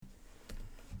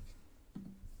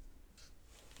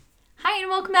Hi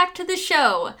and welcome back to the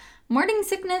show. Morning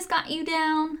sickness got you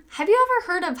down? Have you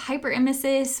ever heard of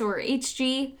hyperemesis or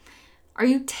HG? Are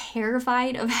you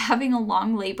terrified of having a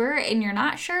long labor and you're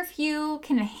not sure if you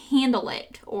can handle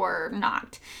it or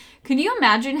not? Could you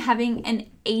imagine having an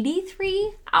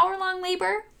 83-hour-long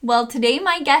labor? Well, today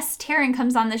my guest Taryn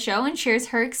comes on the show and shares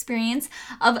her experience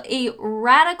of a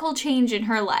radical change in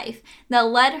her life that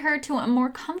led her to a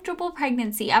more comfortable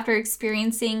pregnancy after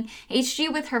experiencing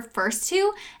HG with her first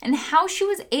two, and how she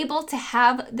was able to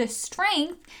have the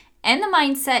strength and the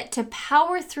mindset to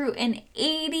power through an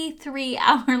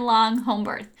 83-hour-long home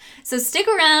birth. So stick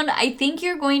around. I think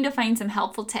you're going to find some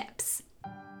helpful tips.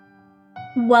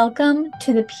 Welcome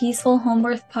to the Peaceful Home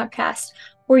Birth Podcast,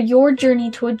 where your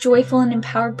journey to a joyful and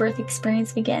empowered birth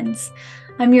experience begins.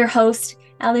 I'm your host,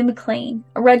 Allie McLean,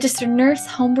 a registered nurse,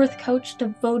 home birth coach,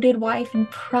 devoted wife,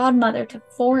 and proud mother to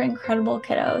 4 incredible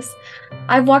kiddos.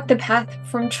 I've walked the path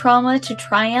from trauma to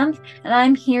triumph, and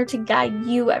I'm here to guide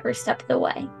you every step of the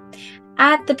way.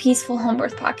 At the Peaceful Home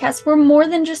Birth Podcast, we're more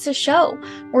than just a show.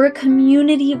 We're a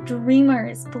community of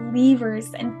dreamers,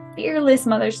 believers, and fearless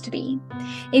mothers-to-be.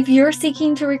 If you're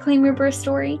seeking to reclaim your birth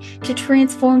story, to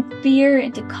transform fear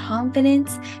into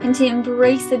confidence, and to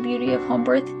embrace the beauty of home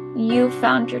birth, you've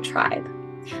found your tribe.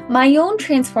 My own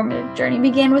transformative journey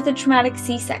began with a traumatic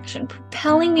C-section,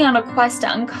 propelling me on a quest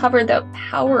to uncover the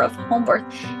power of home birth.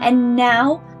 And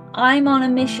now I'm on a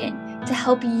mission to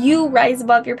help you rise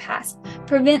above your past,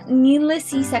 prevent needless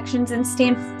C-sections, and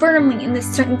stand firmly in the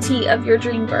certainty of your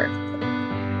dream birth.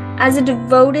 As a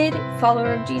devoted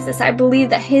follower of Jesus, I believe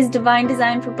that his divine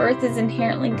design for birth is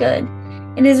inherently good.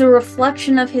 It is a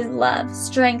reflection of his love,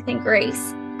 strength, and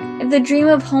grace. If the dream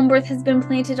of home birth has been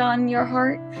planted on your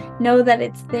heart, know that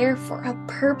it's there for a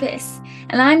purpose,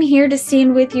 and I'm here to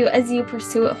stand with you as you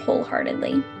pursue it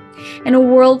wholeheartedly. In a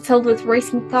world filled with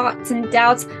racing thoughts and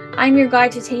doubts, I'm your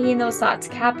guide to taking those thoughts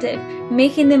captive,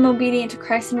 making them obedient to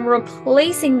Christ, and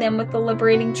replacing them with the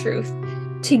liberating truth.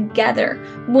 Together,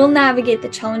 we'll navigate the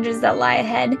challenges that lie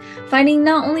ahead, finding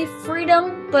not only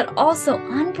freedom, but also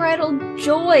unbridled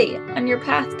joy on your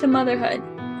path to motherhood.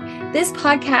 This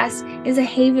podcast is a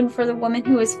haven for the woman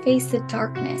who has faced the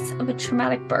darkness of a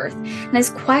traumatic birth and has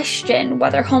questioned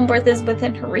whether home birth is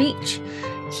within her reach.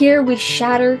 Here we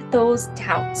shatter those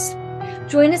doubts.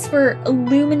 Join us for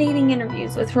illuminating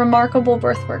interviews with remarkable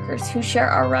birth workers who share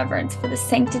our reverence for the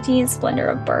sanctity and splendor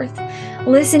of birth.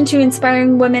 Listen to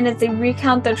inspiring women as they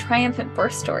recount their triumphant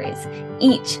birth stories,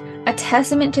 each a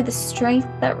testament to the strength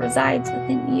that resides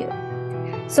within you.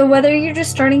 So whether you're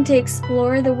just starting to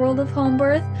explore the world of home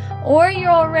birth, or you're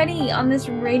already on this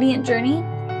radiant journey,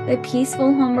 the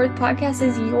Peaceful Home Birth Podcast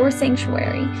is your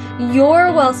sanctuary,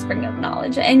 your wellspring of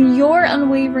knowledge, and your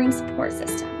unwavering support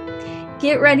system.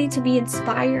 Get ready to be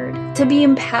inspired, to be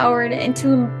empowered, and to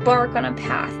embark on a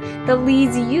path that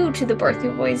leads you to the birth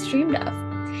you've always dreamed of.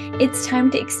 It's time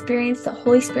to experience the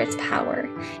Holy Spirit's power,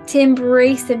 to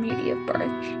embrace the beauty of birth,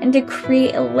 and to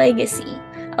create a legacy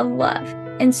of love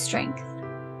and strength.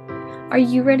 Are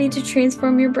you ready to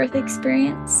transform your birth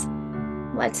experience?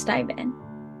 Let's dive in.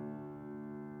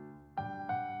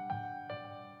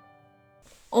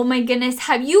 Oh my goodness,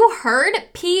 have you heard?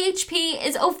 PHP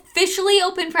is officially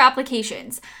open for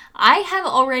applications. I have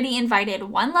already invited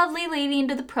one lovely lady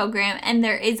into the program, and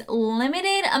there is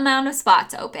limited amount of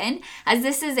spots open, as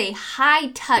this is a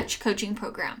high-touch coaching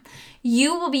program.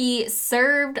 You will be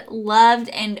served, loved,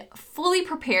 and fully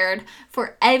prepared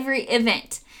for every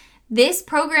event. This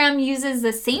program uses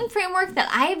the same framework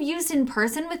that I have used in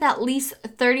person with at least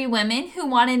 30 women who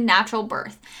wanted natural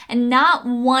birth, and not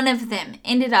one of them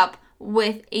ended up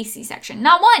with a C-section.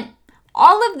 Not one.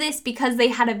 All of this because they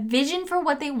had a vision for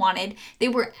what they wanted, they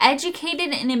were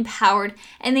educated and empowered,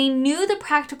 and they knew the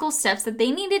practical steps that they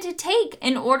needed to take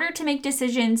in order to make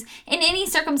decisions in any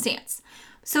circumstance.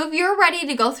 So if you're ready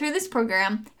to go through this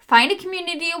program, find a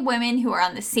community of women who are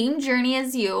on the same journey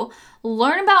as you,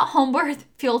 learn about home birth,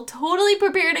 feel totally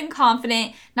prepared and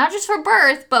confident, not just for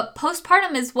birth, but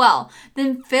postpartum as well,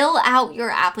 then fill out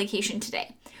your application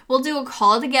today. We'll do a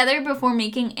call together before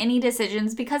making any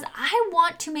decisions because I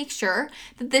want to make sure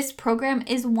that this program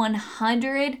is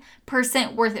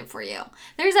 100% worth it for you.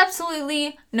 There's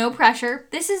absolutely no pressure.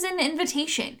 This is an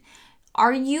invitation.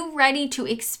 Are you ready to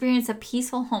experience a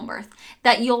peaceful home birth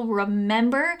that you'll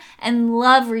remember and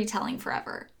love retelling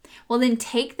forever? Well, then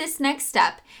take this next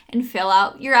step and fill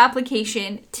out your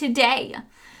application today.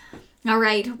 All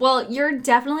right, well, you're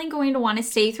definitely going to want to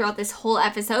stay throughout this whole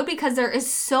episode because there is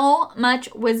so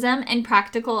much wisdom and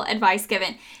practical advice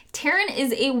given. Taryn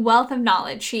is a wealth of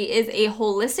knowledge. She is a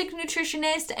holistic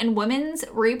nutritionist and women's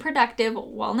reproductive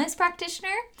wellness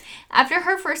practitioner. After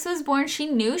her first was born, she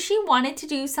knew she wanted to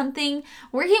do something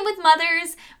working with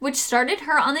mothers, which started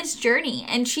her on this journey.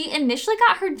 And she initially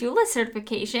got her doula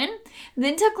certification,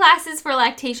 then took classes for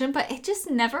lactation, but it just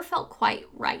never felt quite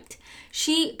right.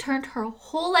 She turned her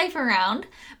whole life around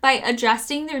by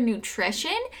adjusting their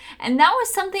nutrition, and that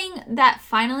was something that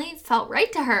finally felt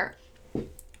right to her.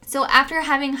 So after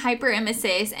having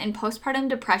hyperemesis and postpartum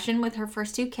depression with her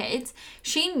first two kids,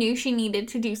 she knew she needed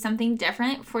to do something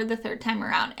different for the third time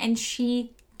around, and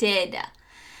she did.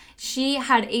 She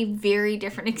had a very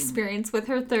different experience with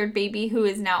her third baby, who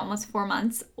is now almost 4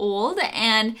 months old,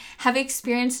 and have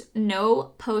experienced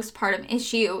no postpartum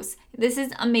issues. This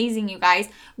is amazing, you guys.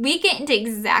 We get into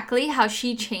exactly how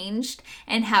she changed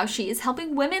and how she is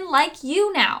helping women like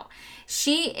you now.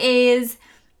 She is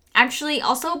actually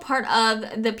also part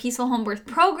of the Peaceful Home Birth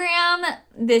program,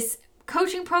 this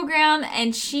coaching program,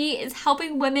 and she is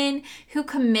helping women who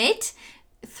commit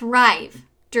thrive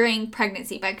during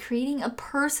pregnancy by creating a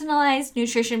personalized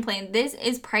nutrition plan. This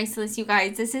is priceless, you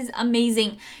guys. This is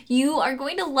amazing. You are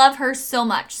going to love her so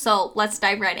much. So let's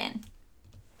dive right in.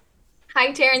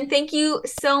 Hi, Taryn. Thank you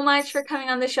so much for coming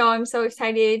on the show. I'm so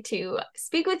excited to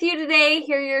speak with you today,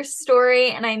 hear your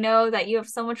story, and I know that you have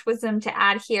so much wisdom to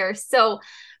add here. So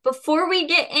before we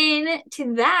get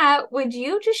into that, would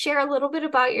you just share a little bit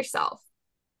about yourself?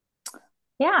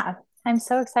 Yeah, I'm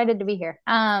so excited to be here.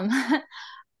 I'm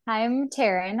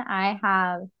Taryn. I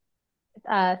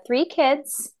have 3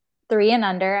 kids, 3 and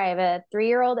under. I have a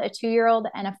 3-year-old, a 2-year-old,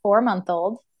 and a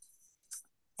 4-month-old.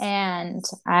 And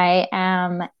I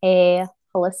am a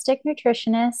holistic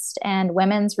nutritionist and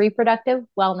women's reproductive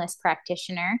wellness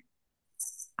practitioner.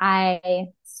 I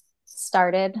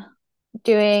started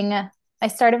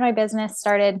my business,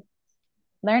 started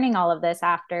learning all of this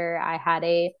after I had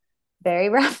a very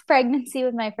rough pregnancy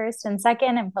with my first and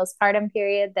second and postpartum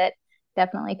period that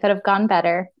definitely could have gone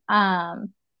better.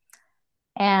 And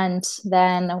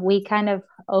then we kind of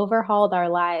overhauled our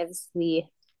lives. We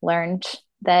learned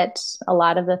that a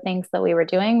lot of the things that we were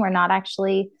doing were not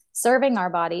actually serving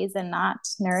our bodies and not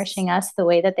nourishing us the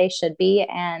way that they should be.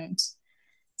 And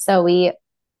so we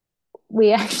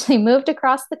actually moved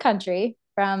across the country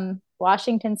from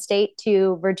Washington State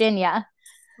to Virginia.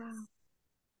 Wow.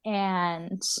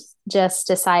 And just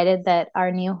decided that our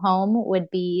new home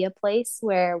would be a place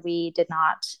where we did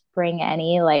not bring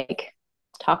any like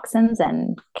toxins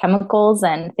and chemicals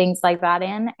and things like that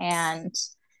in. And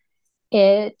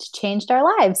it changed our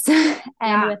lives.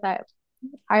 And with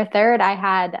our third, I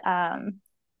had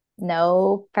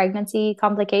no pregnancy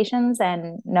complications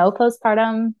and no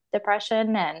postpartum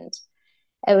depression. And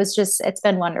it's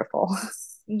been wonderful.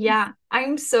 Yeah,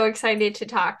 I'm so excited to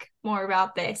talk more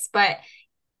about this, but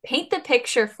paint the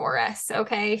picture for us,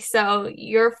 okay? So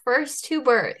your first two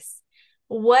births,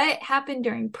 what happened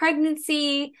during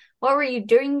pregnancy? What were you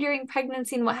doing during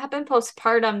pregnancy? And what happened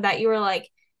postpartum that you were like,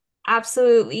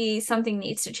 absolutely something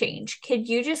needs to change? Could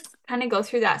you just kind of go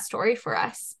through that story for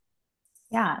us?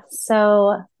 Yeah.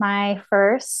 So my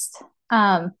first,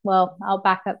 well, I'll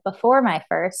back up. Before my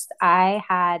first, I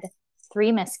had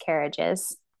 3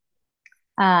 miscarriages,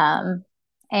 and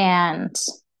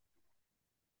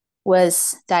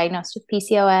was diagnosed with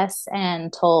PCOS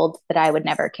and told that I would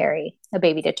never carry a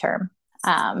baby to term.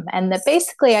 And that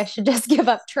basically I should just give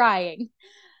up trying.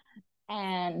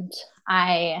 And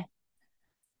that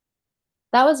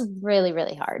was really,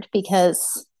 really hard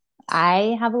because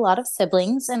I have a lot of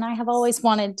siblings and I have always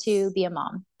wanted to be a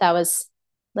mom. That was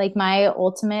like my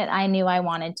ultimate. I knew I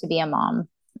wanted to be a mom.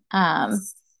 Um,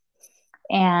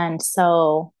 and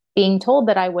so being told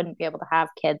that I wouldn't be able to have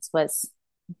kids was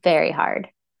very hard.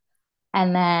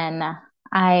 And then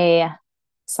I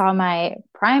saw my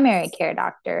primary care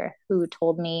doctor who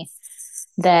told me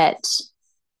that,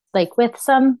 like, with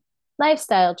some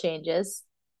lifestyle changes,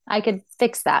 I could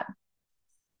fix that.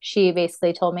 She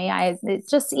basically told me I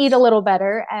just eat a little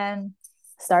better and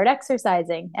start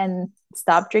exercising and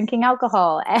stop drinking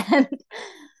alcohol.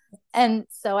 And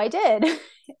so I did.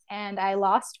 And I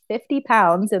lost 50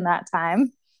 pounds in that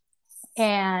time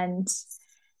and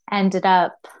ended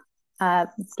up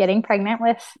getting pregnant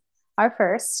with our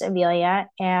first, Amelia.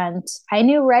 And I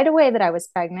knew right away that I was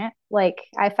pregnant. Like,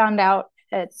 I found out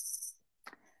at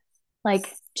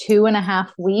like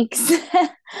 2.5 weeks.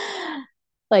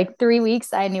 Like 3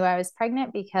 weeks, I knew I was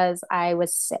pregnant because I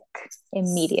was sick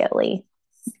immediately.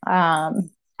 I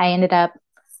ended up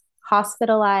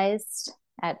hospitalized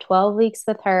at 12 weeks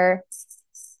with her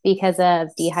because of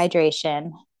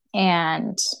dehydration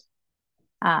and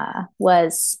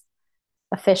was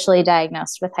officially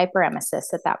diagnosed with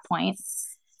hyperemesis at that point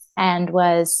and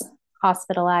was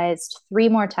hospitalized 3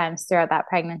 more times throughout that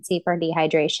pregnancy for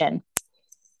dehydration.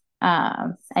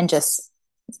 And just,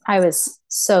 I was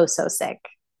so, so sick.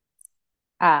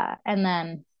 And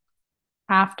then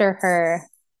after her,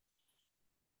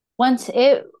 once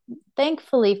it,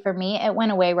 thankfully for me, it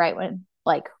went away right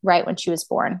when she was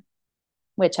born,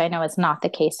 which I know is not the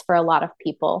case for a lot of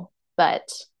people, but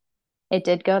it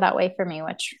did go that way for me,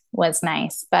 which was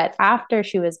nice. But after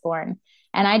she was born,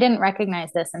 and I didn't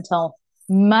recognize this until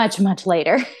much, much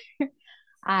later,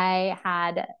 I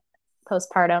had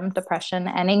postpartum depression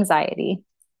and anxiety,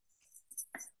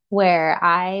 where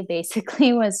I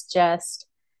basically was just,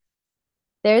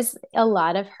 there's a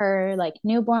lot of her like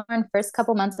newborn first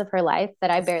couple months of her life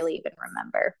that I barely even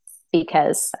remember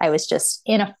because I was just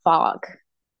in a fog.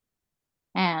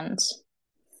 And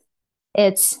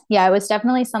it was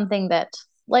definitely something that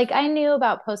like I knew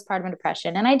about postpartum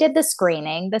depression and I did the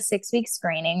screening, the 6-week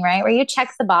screening, right? Where you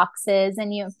check the boxes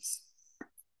and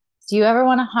do you ever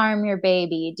want to harm your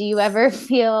baby? Do you ever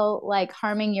feel like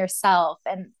harming yourself?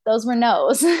 And those were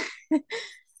no's.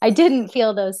 I didn't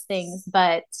feel those things,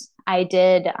 but I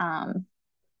did.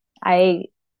 I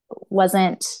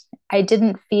wasn't, I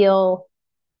didn't feel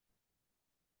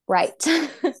right.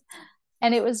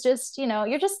 And it was just,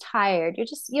 you're just tired.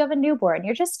 You have a newborn.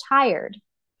 You're just tired.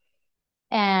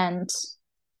 And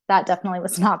that definitely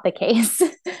was not the case.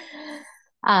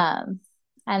 um,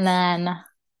 and then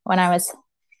when I was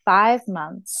 5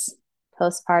 months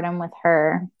postpartum with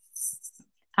her,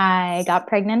 I got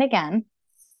pregnant again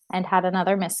and had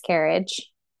another miscarriage.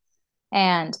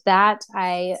 And that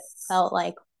I felt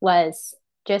like was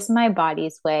just my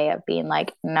body's way of being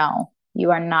like, no,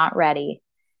 you are not ready.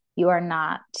 You are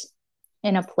not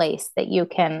in a place that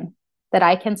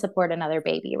I can support another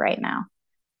baby right now.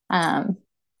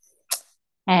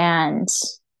 And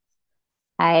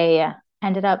I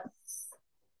ended up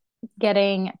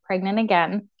getting pregnant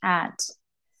again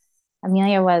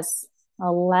Amelia was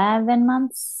 11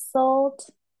 months old,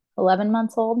 11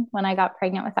 months old when I got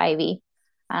pregnant with Ivy.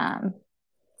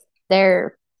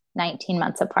 They're 19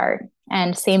 months apart.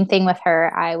 And same thing with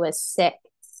her. I was sick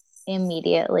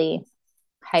immediately.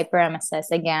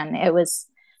 Hyperemesis again. It was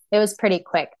pretty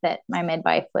quick that my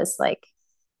midwife was like,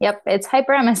 yep, it's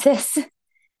hyperemesis.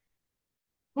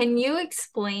 Can you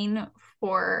explain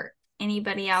for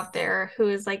anybody out there who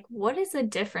is like, what is the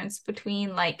difference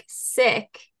between like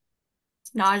sick,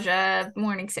 nausea,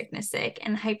 morning sickness sick,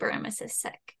 and hyperemesis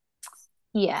sick?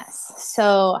 Yes.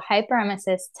 So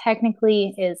hyperemesis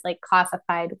technically is like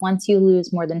classified once you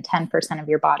lose more than 10% of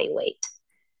your body weight.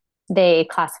 They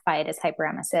classify it as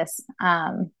hyperemesis.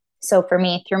 So for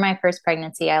me, through my first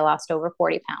pregnancy, I lost over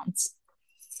 40 pounds.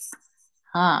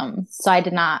 So I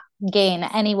did not gain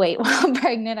any weight while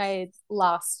pregnant. I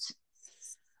lost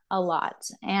a lot.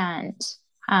 And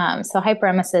so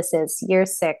hyperemesis is you're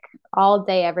sick all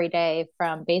day, every day,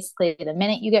 from basically the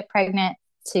minute you get pregnant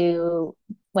to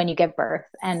when you give birth.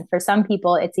 And for some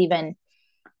people,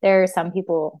 there are some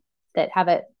people that have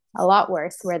it a lot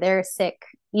worse where they're sick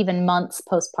even months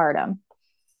postpartum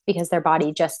because their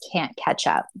body just can't catch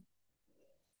up.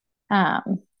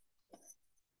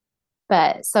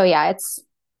 But so yeah, it's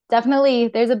definitely,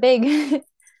 there's a big,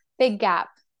 big gap.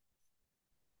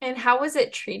 And how was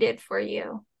it treated for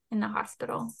you in the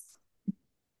hospital?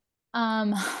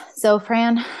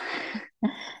 Zofran,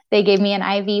 they gave me an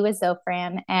IV with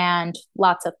Zofran and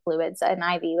lots of fluids, an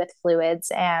IV with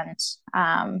fluids and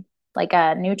like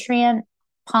a nutrient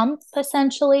pump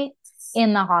essentially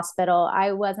in the hospital. I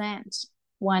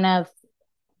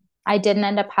didn't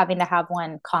end up having to have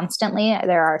one constantly.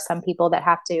 There are some people that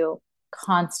have to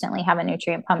constantly have a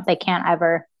nutrient pump. They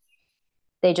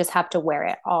just have to wear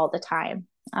it all the time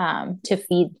to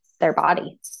feed their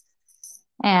body.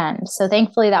 And so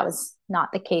thankfully that was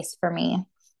not the case for me.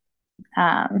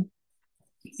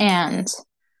 And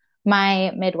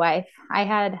my midwife,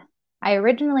 I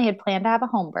originally had planned to have a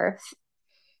home birth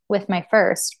with my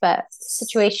first, but the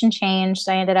situation changed.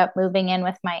 I ended up moving in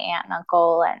with my aunt and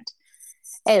uncle, and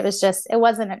it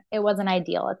wasn't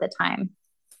ideal at the time.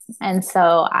 And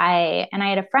so I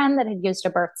had a friend that had used a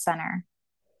birth center.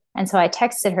 And so I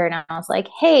texted her and I was like,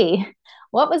 hey,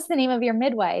 what was the name of your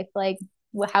midwife? Like,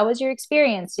 how was your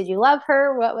experience? Did you love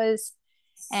her?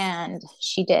 And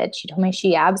she did. She told me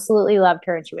she absolutely loved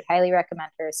her and she would highly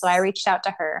recommend her. So I reached out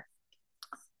to her.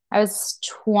 I was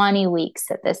 20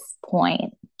 weeks at this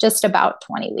point, just about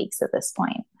 20 weeks at this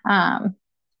point,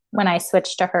 when I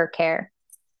switched to her care.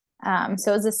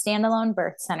 So it was a standalone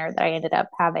birth center that I ended up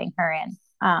having her in.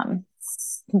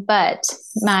 But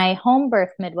my home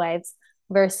birth midwives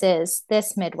versus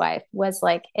this midwife was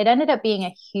like, it ended up being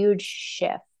a huge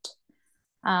shift.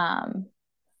 Um,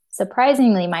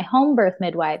 Surprisingly, my home birth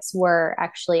midwives were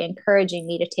actually encouraging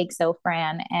me to take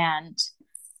Zofran and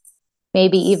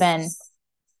maybe even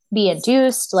be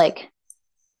induced, like,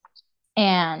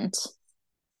 and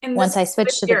And once I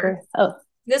switched to the birth, oh,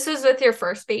 this was with your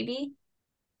first baby?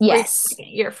 Or yes,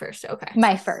 your first, okay.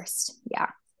 my first, yeah.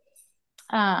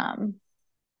 Um,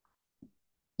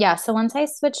 yeah, so once I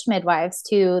switched midwives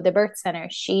to the birth center,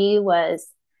 she was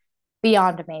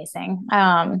beyond amazing.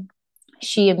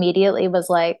 She immediately was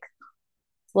like,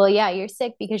 well, yeah, you're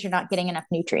sick because you're not getting enough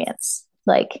nutrients.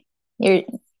 Like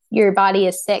your body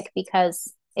is sick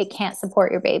because it can't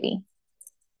support your baby.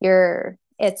 Your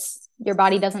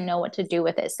body doesn't know what to do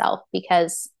with itself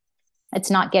because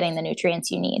it's not getting the nutrients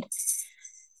you need.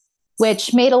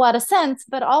 Which made a lot of sense,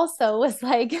 but also was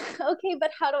like, okay,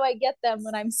 but how do I get them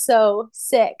when I'm so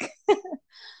sick?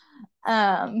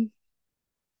 um,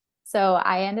 so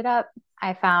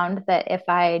I found that if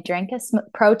I drank a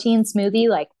protein smoothie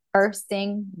like first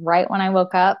thing right when I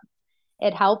woke up,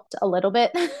 it helped a little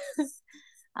bit.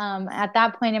 At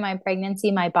that point in my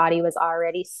pregnancy, my body was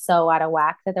already so out of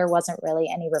whack that there wasn't really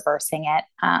any reversing it.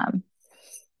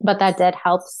 But that did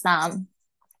help some.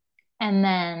 And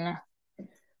then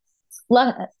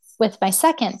with my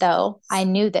second, though, I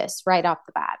knew this right off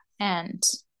the bat. And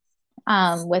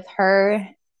with her,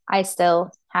 I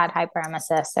still had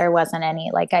hyperemesis. There wasn't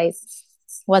any, like,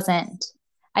 wasn't,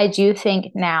 I do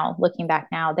think now, looking back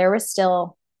now, I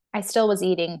still was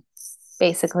eating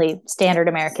basically standard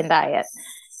American diet.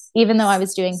 Even though I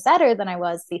was doing better than I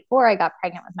was before I got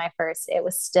pregnant with my first, it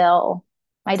was still,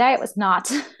 my diet was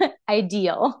not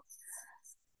ideal.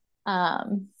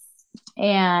 And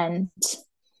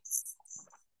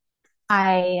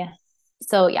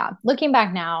so yeah, looking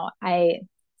back now, I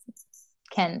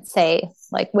can say,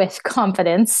 like, with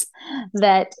confidence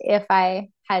that if I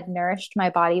had nourished my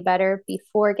body better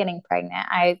before getting pregnant,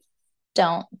 I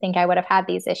don't think I would have had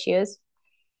these issues.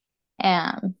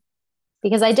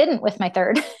 Because I didn't with my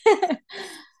third.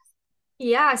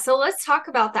 Yeah, so let's talk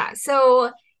about that.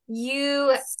 So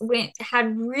you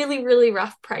had really, really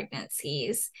rough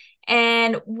pregnancies.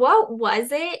 And what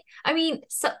was it? I mean,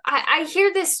 so I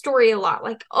hear this story a lot,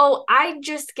 like, oh, I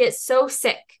just get so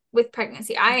sick with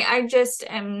pregnancy. I just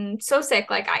am so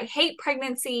sick. Like, I hate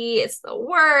pregnancy. It's the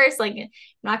worst. Like, I'm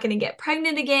not gonna get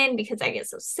pregnant again because I get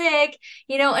so sick,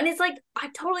 and it's like I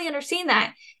totally understand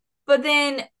that. But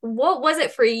then what was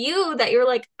it for you that you're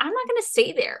like, I'm not going to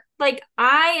stay there? Like,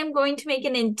 I am going to make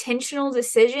an intentional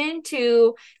decision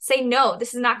to say, no,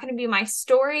 this is not going to be my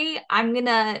story. I'm going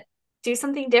to do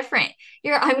something different.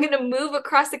 I'm going to move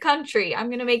across the country. I'm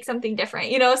going to make something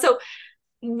different. So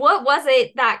what was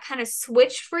it that kind of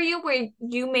switched for you where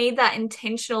you made that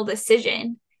intentional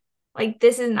decision? Like,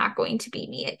 this is not going to be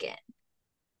me again.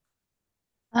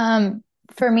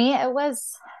 For me, it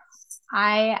was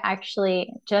a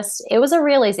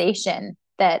realization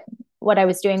that what I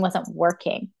was doing wasn't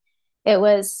working. It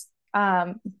was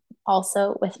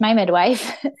also with my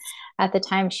midwife at the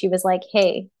time. She was like,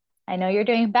 hey, I know you're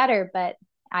doing better, but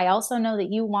I also know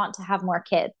that you want to have more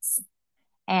kids.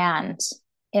 And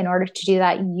in order to do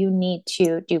that, you need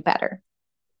to do better.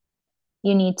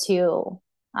 You need to,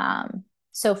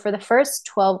 so for the first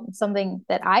 12, something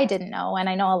that I didn't know, and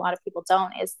I know a lot of people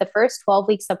don't, is the first 12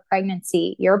 weeks of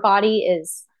pregnancy, your body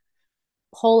is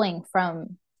pulling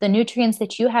from the nutrients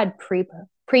that you had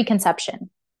preconception.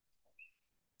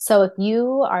 So if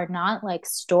you are not like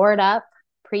stored up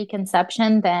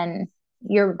preconception, then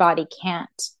your body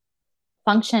can't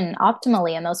function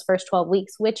optimally in those first 12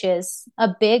 weeks, which is a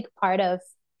big part of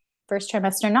first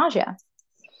trimester nausea.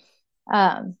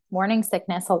 Morning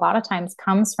sickness a lot of times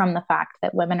comes from the fact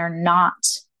that women are not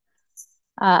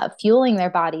fueling their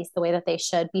bodies the way that they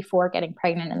should before getting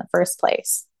pregnant in the first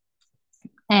place.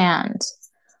 And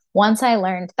once I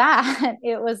learned that,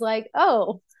 it was like,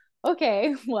 oh,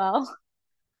 okay, well,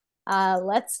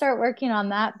 let's start working on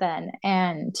that then.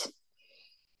 And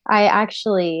I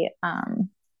actually, found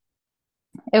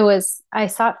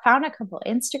a couple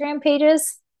Instagram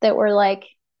pages that were like,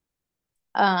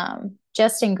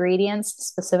 just ingredients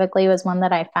specifically was one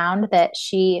that I found that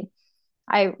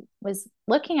I was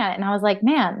looking at it and I was like,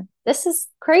 man, this is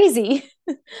crazy.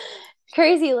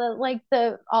 Crazy. Like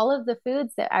all of the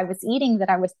foods that I was eating that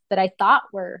I thought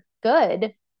were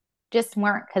good just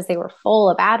weren't, because they were full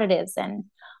of additives and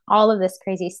all of this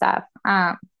crazy stuff.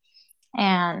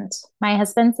 And my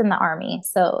husband's in the Army.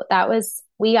 So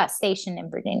we got stationed in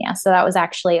Virginia. So that was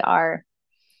actually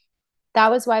that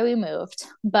was why we moved.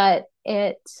 But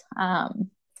it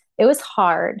was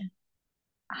hard.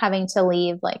 having to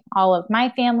leave like all of my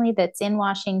family that's in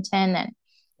Washington, and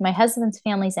my husband's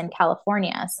family's in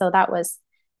California. So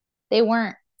they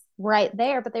weren't right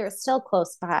there, but they were still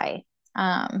close by.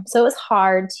 So it was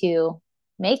hard to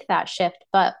make that shift.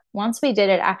 But once we did,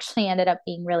 it actually ended up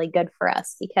being really good for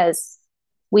us because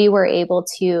we were able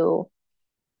to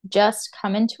just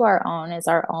come into our own as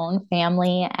our own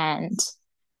family and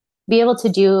be able to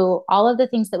do all of the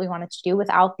things that we wanted to do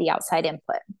without the outside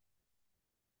input.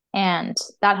 And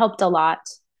that helped a lot.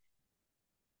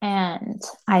 And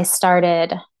I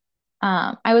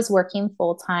was working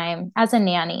full time as a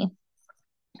nanny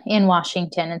in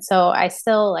Washington. And so I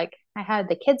had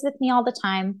the kids with me all the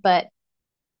time, but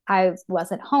I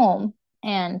wasn't home.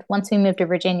 And once we moved to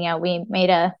Virginia, we made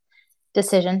a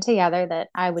decision together that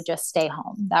I would just stay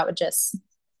home.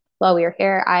 While we were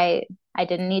here, I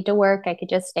didn't need to work. I could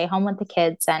just stay home with the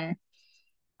kids. And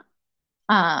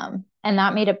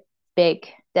that made a big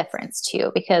difference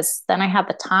too, because then I had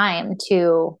the time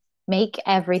to make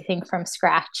everything from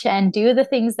scratch and do the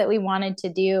things that we wanted to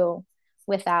do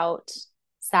without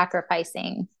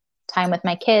sacrificing time with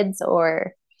my kids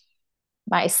or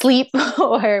my sleep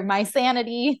or my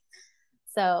sanity.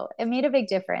 So it made a big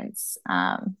difference,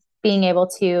 being able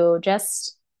to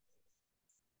just,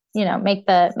 make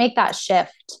that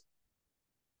shift.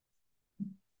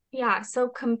 Yeah, so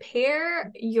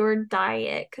compare your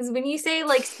diet because when you say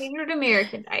like standard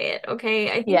American diet, okay,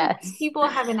 I think most Yes. people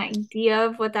have an idea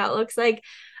of what that looks like.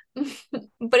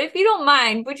 But if you don't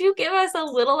mind, would you give us a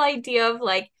little idea of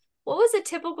like what was a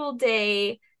typical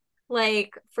day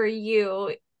like for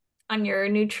you on your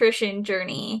nutrition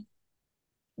journey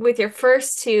with your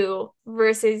first two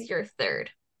versus your third?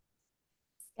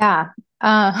 Yeah.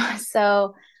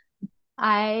 So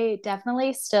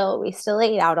we still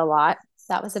ate out a lot.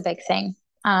 That was a big thing.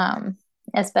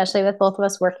 Especially with both of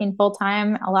us working full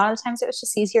time. A lot of times it was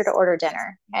just easier to order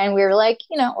dinner. And we were like,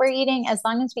 we're eating, as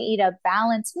long as we eat a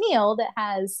balanced meal that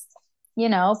has,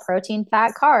 protein,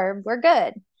 fat, carb, we're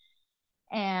good.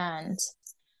 And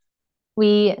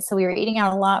so we were eating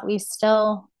out a lot.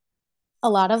 A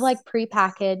lot of like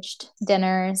prepackaged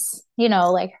dinners,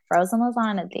 like frozen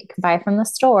lasagna that you can buy from the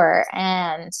store.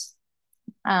 And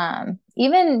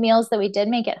even meals that we did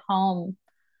make at home,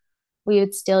 we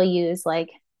would still use like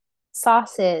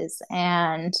sauces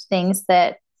and things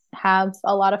that have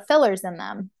a lot of fillers in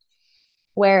them.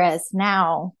 Whereas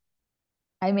now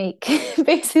I make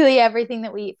basically everything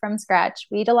that we eat from scratch.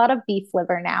 We eat a lot of beef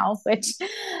liver now, which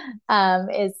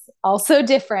is also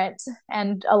different.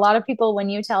 And a lot of people, when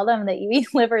you tell them that you eat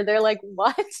liver, they're like,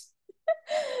 what?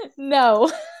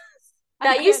 No,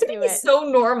 I That used to can't do be it. so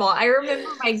normal. I remember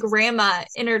my grandma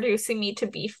introducing me to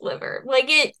beef liver. Like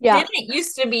it Yeah. didn't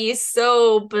used to be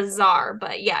so bizarre,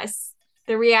 but yes,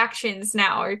 the reactions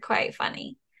now are quite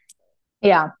funny.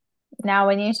 Yeah. Now,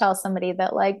 when you tell somebody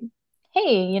that, like,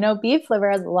 hey, beef liver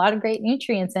has a lot of great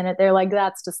nutrients in it, they're like,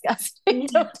 that's disgusting. Yeah.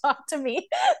 Don't talk to me.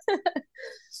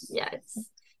 Yes.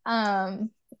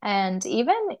 um, and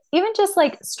even just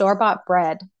like store-bought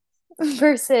bread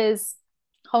versus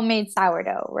homemade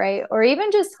sourdough, right? Or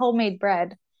even just homemade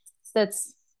bread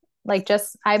that's like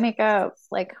just I make a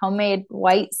like homemade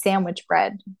white sandwich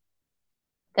bread.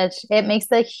 It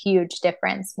makes a huge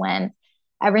difference when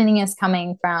everything is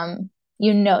coming from,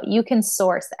 you can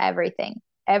source everything.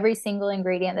 Every single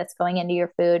ingredient that's going into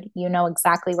your food, you know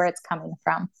exactly where it's coming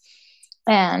from.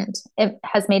 And it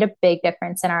has made a big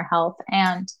difference in our health.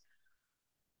 And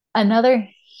another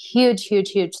huge, huge,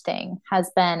 huge thing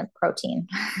has been protein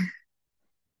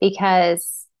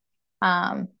because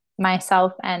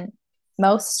myself and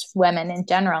most women in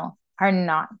general are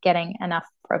not getting enough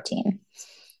protein.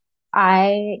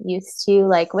 I used to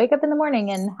like wake up in the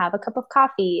morning and have a cup of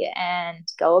coffee and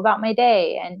go about my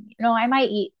day. And,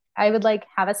 I would like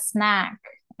have a snack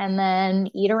and then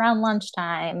eat around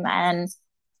lunchtime. And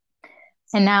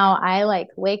now I like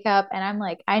wake up and I'm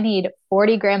like, I need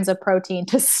 40 grams of protein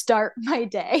to start my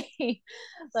day.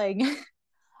 Like,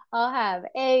 I'll have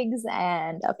eggs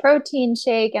and a protein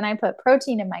shake, and I put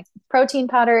protein in my protein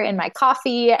powder in my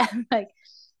coffee. And like,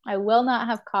 I will not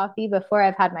have coffee before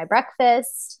I've had my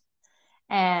breakfast.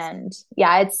 And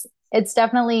yeah, it's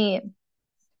definitely,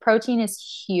 protein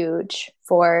is huge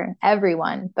for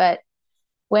everyone, but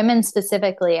women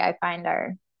specifically, I find,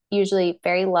 are usually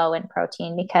very low in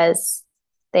protein because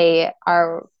they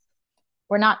are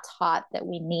we're not taught that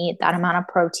we need that amount of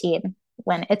protein,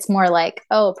 when it's more like,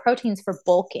 oh, protein's for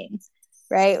bulking,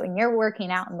 right? When you're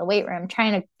working out in the weight room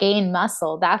trying to gain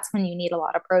muscle, that's when you need a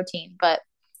lot of protein. But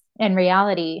in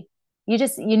reality, you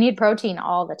need protein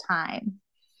all the time.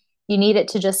 You need it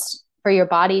to just for your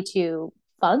body to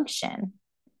function.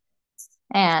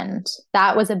 And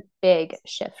that was a big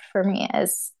shift for me,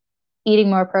 is eating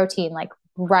more protein, like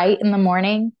right in the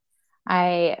morning.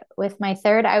 With my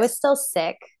third, I was still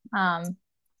sick. I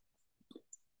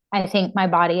think my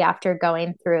body, after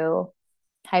going through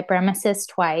hyperemesis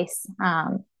twice,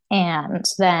 and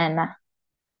then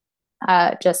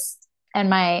and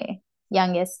my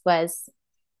youngest was,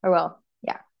 or well,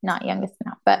 yeah, not youngest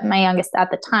now, but my youngest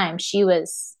at the time, she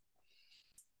was,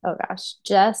 oh gosh,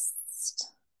 just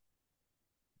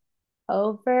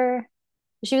over,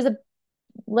 she was a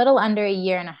little under a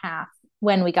year and a half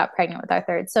when we got pregnant with our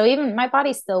third. So even my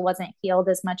body still wasn't healed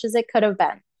as much as it could have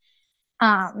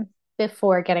been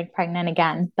before getting pregnant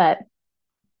again. But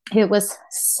it was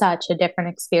such a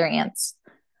different experience.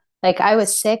 Like I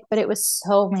was sick, but it was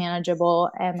so manageable.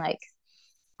 And like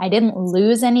I didn't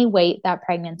lose any weight that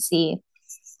pregnancy.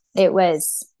 It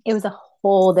was a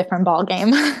whole different ball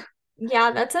game.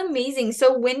 Yeah, that's amazing.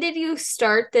 So when did you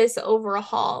start this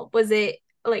overhaul? Was it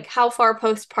like how far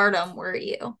postpartum were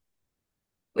you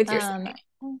with your um,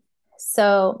 second?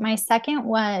 so my second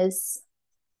was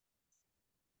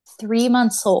 3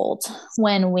 months old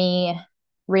when we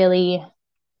really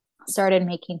started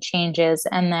making changes.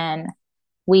 And then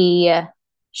we,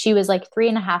 she was like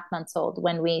 3.5 months old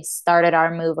when we started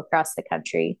our move across the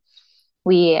country.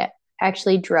 We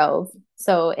actually drove.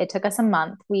 So it took us a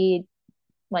month. We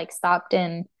like stopped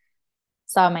and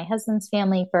saw my husband's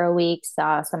family for a week,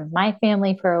 saw some of my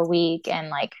family for a week, and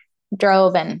like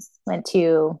drove and went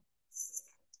to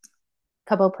a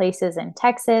couple of places in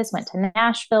Texas, went to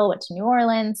Nashville, went to New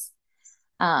Orleans.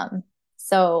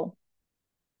 So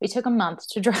we took a month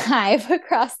to drive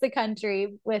across the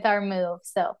country with our move.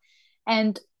 So,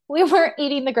 and we weren't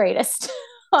eating the greatest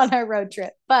on our road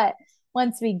trip. But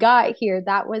once we got here,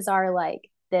 that was our like,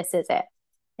 this is it.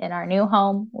 In our new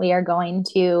home, we are going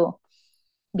to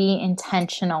be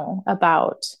intentional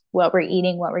about what we're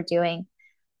eating, what we're doing.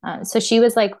 So she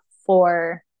was like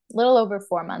a little over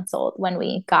 4 months old when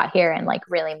we got here and like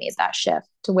really made that shift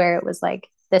to where it was like,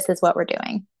 this is what we're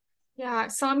doing. Yeah,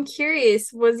 so I'm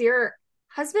curious, was your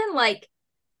husband like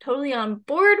totally on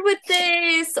board with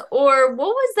this, or what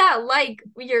was that like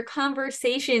with your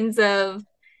conversations of,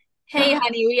 hey,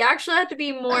 honey, we actually have to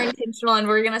be more intentional and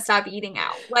we're gonna stop eating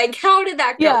out? Like, how did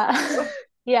that go? Yeah.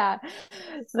 Yeah.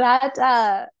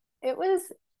 That it was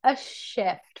a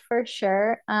shift for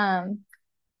sure.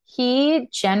 He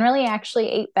generally actually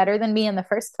ate better than me in the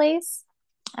first place.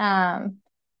 Um,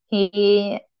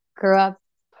 he grew up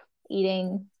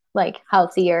eating like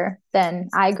healthier than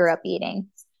I grew up eating.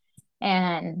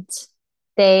 And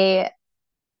they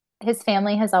his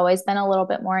family has always been a little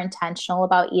bit more intentional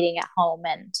about eating at home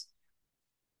and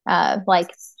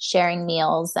like sharing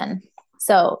meals, and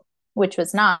so which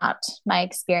was not my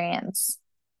experience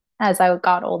as I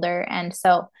got older. And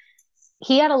so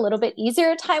he had a little bit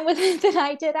easier time with it than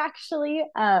I did, actually.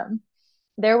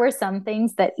 There were some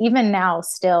things that even now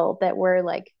still that were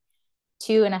like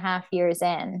 2.5 years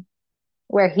in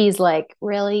where he's like,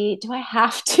 really, do I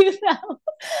have to now?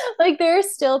 Like there are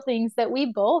still things that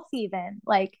we both even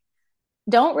like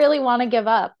don't really want to give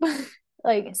up.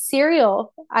 Like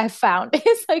cereal, I've found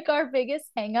is like our biggest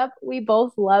hang up. We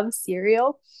both love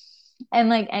cereal, and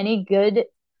like any good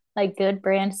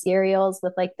brand cereals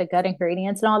with like the good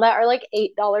ingredients and all that are like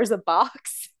 $8 a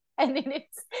box. I mean,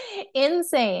 it's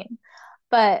insane.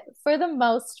 But for the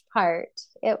most part,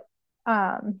 it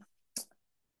I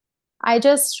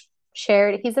just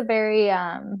shared, he's a very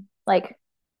like,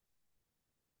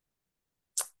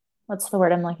 what's the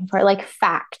word I'm looking for? Like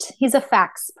fact. He's a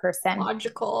facts person.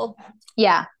 Logical.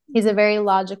 Yeah, he's a very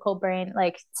logical brain.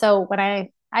 Like, so when I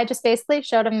just basically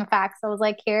showed him the facts, I was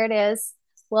like, here it is.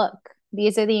 Look,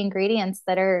 these are the ingredients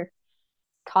that are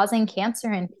causing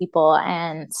cancer in people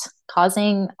and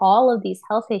causing all of these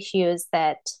health issues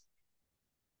that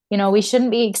we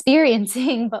shouldn't be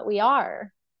experiencing, but we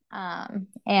are.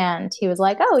 And he was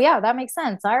like, oh yeah, that makes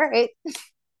sense. All right,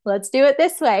 let's do it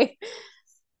this way.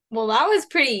 Well, that was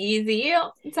pretty easy,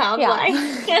 it sounds Yeah.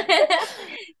 like.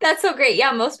 That's so great.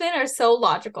 Yeah, most men are so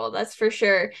logical, that's for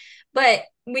sure. But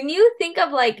when you think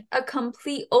of like a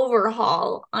complete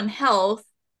overhaul on health,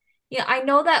 yeah, I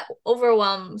know that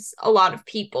overwhelms a lot of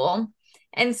people.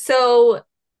 And so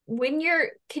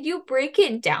could you break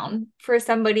it down for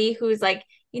somebody who's like,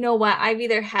 you know what, I've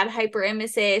either had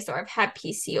hyperemesis or I've had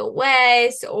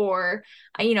PCOS or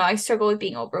I struggle with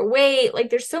being overweight. Like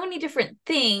there's so many different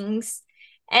things.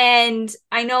 And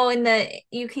I know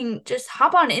you can just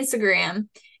hop on Instagram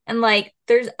and like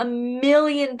there's a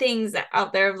million things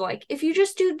out there of like, if you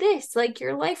just do this, like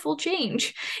your life will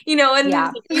change, and then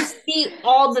Yeah. you see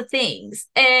all the things.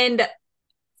 And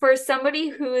for somebody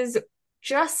who is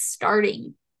just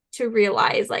starting, to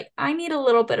realize like I need a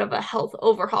little bit of a health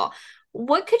overhaul,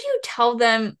 what could you tell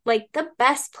them like the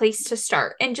best place to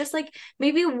start, and just like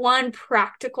maybe one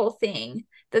practical thing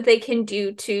that they can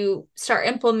do to start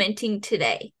implementing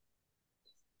today?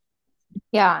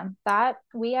 Yeah, that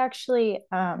we actually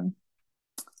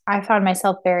I found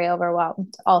myself very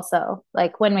overwhelmed also.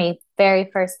 Like when we very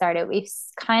first started, we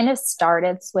kind of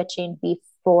started switching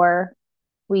before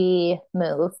we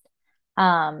moved.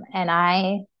 And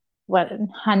I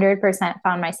 100%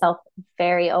 found myself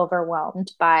very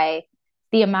overwhelmed by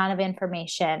the amount of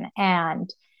information and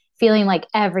feeling like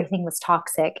everything was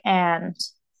toxic. And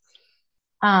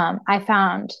I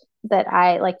found that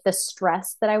I like the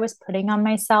stress that I was putting on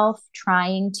myself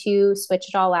trying to switch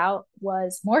it all out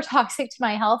was more toxic to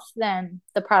my health than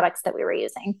the products that we were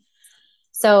using.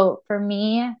 So for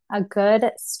me, a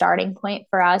good starting point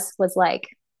for us was like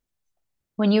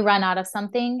when you run out of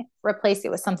something, replace it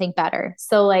with something better.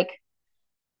 So like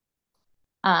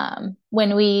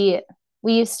when we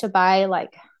used to buy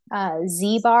like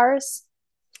Z bars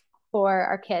for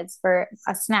our kids for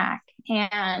a snack,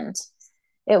 and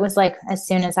it was like as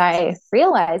soon as I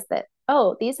realized that,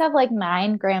 oh, these have like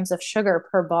 9 grams of sugar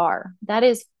per bar, that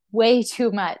is way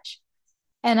too much.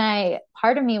 And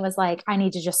part of me was like, I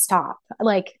need to just stop,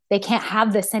 like they can't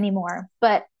have this anymore.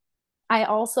 But I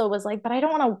also was like, but I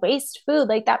don't want to waste food,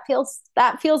 like that feels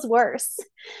worse.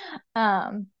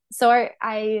 So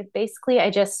I basically I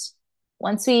just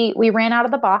once we ran out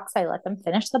of the box, I let them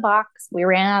finish the box. We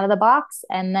ran out of the box,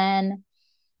 and then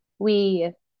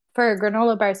we for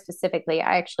granola bars specifically,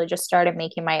 I actually just started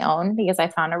making my own because I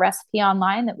found a recipe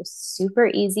online that was super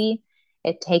easy.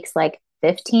 It takes like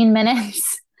 15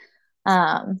 minutes.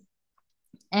 Um,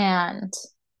 and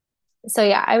so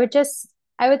yeah, I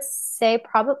would say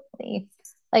probably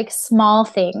like small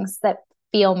things that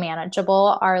feel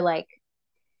manageable are like,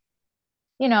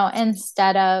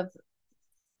 instead of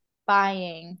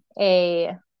buying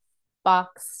a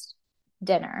boxed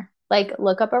dinner, like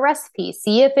look up a recipe,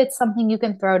 see if it's something you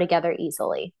can throw together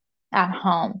easily at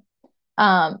home.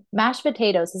 Mashed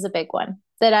potatoes is a big one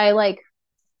that I like.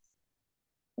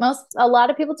 A lot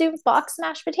of people do box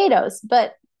mashed potatoes,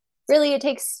 but really it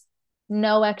takes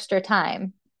no extra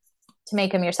time to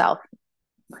make them yourself.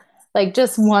 Like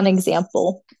just one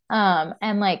example.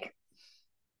 And like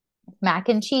mac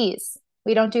and cheese.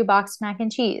 We don't do boxed mac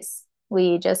and cheese.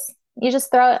 You just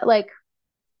throw it like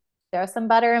throw some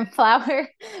butter and flour,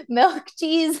 milk,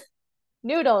 cheese,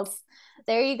 noodles.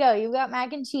 There you go. You've got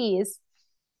mac and cheese.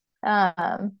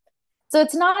 Um, so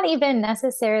it's not even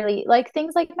necessarily like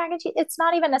things like mac and cheese. It's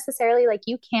not even necessarily like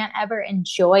you can't ever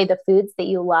enjoy the foods that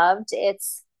you loved.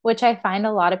 It's which I find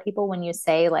a lot of people when you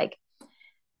say like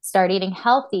start eating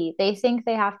healthy, they think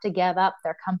they have to give up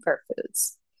their comfort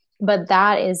foods. But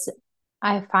that is,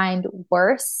 I find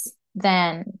worse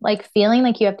than like feeling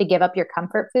like you have to give up your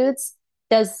comfort foods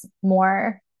does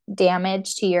more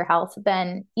damage to your health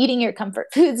than eating your comfort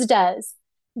foods does.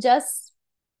 Just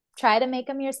try to make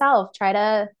them yourself. Try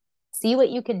to see what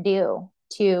you can do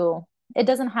to, it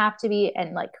doesn't have to be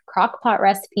in like crock pot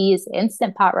recipes,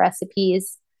 instant pot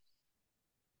recipes.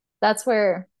 That's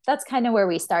kind of where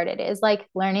we started is like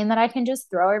learning that I can just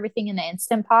throw everything in the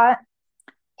instant pot,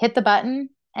 hit the button,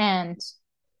 and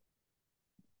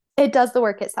it does the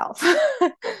work itself.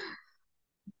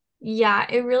 Yeah,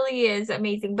 it really is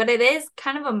amazing, but it is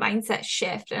kind of a mindset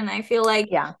shift. And I feel like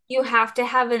Yeah. you have to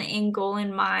have an end goal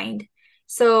in mind.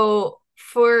 So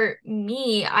for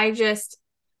me,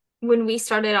 when we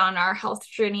started on our health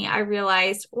journey, I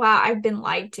realized, wow, I've been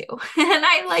lied to. And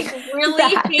I like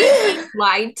really Yeah. hate being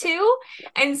lied to.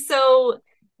 And so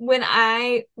when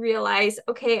I realized,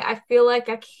 okay, I feel like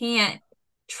I can't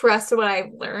trust what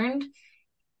I've learned,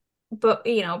 but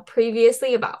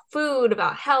previously about food,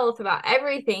 about health, about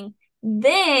everything,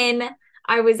 then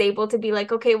I was able to be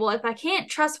like, okay, well, if I can't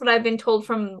trust what I've been told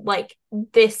from like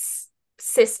this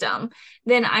system,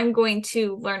 then I'm going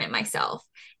to learn it myself.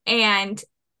 And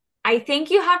I think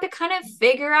you have to kind of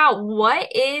figure out what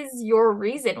is your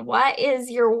reason, what is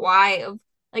your why of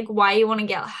like why you want to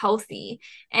get healthy.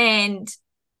 And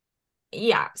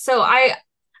yeah, so I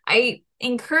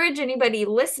encourage anybody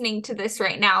listening to this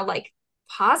right now, like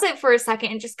pause it for a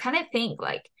second and just kind of think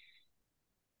like,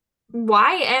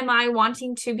 why am I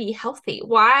wanting to be healthy?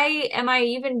 Why am I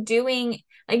even doing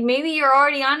like maybe you're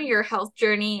already on your health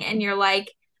journey and you're like,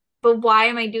 but why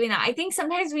am I doing that? I think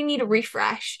sometimes we need a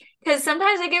refresh because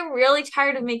sometimes I get really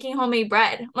tired of making homemade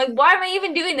bread. Like, why am I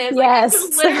even doing this? Like, I could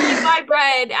Yes. literally buy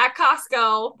bread at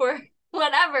Costco for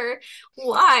whatever.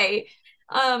 Why?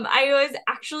 I was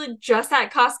actually just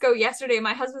at Costco yesterday.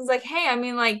 My husband's like, "Hey, I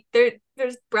mean, like,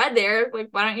 there's bread there. Like,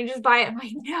 why don't you just buy it?" I'm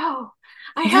like, "No."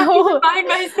 I have to No. remind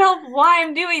myself why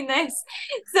I'm doing this.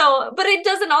 So, but it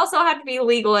doesn't also have to be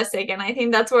legalistic. And I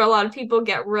think that's where a lot of people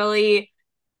get really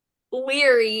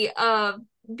leery of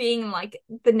being like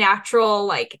the natural,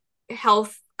 like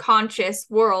health conscious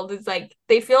world is like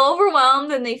they feel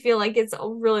overwhelmed and they feel like it's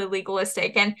really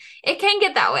legalistic. And it can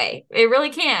get that way. It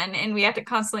really can. And we have to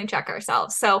constantly check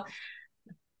ourselves. So,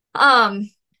 um,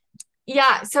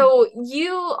 yeah, so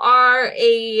you are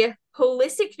a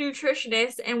holistic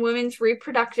nutritionist and women's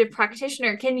reproductive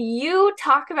practitioner. Can you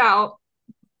talk about,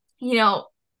 you know,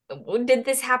 did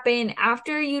this happen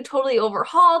after you totally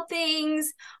overhauled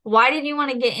things? Why did you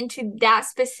want to get into that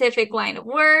specific line of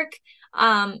work?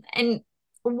 And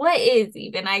what is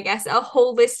even, I guess, a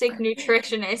holistic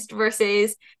nutritionist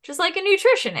versus just like a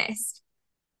nutritionist?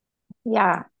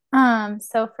 Yeah.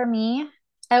 So for me,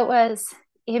 it was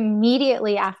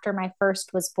immediately after my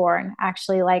first was born.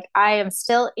 Actually, like I am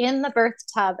still in the birth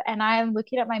tub and I am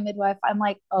looking at my midwife. I'm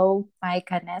like, oh my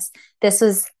goodness, this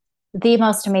was the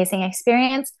most amazing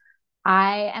experience.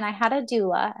 I had a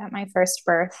doula at my first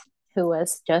birth who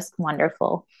was just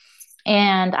wonderful.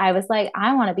 And I was like,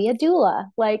 I want to be a doula.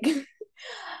 Like,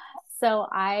 so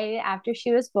after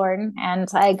she was born and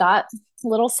I got a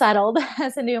little settled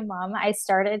as a new mom, I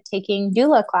started taking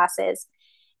doula classes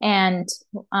and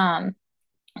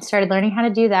started learning how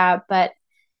to do that. But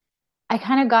I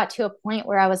kind of got to a point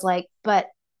where I was like, but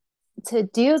to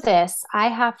do this, I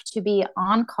have to be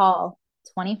on call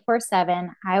 24/7.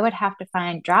 I would have to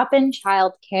find drop-in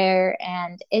childcare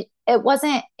and it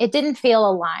didn't feel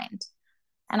aligned.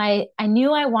 And I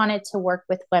knew I wanted to work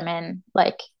with women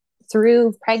like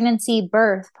through pregnancy,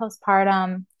 birth,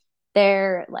 postpartum,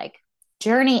 their like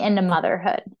journey into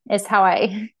motherhood is how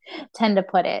I tend to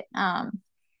put it.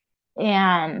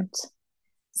 And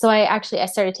so I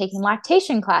started taking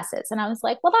lactation classes and I was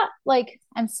like, well, that like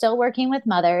I'm still working with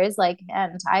mothers, like,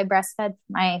 and I breastfed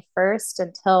my first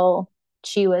until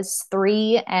she was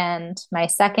 3 and my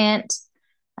second,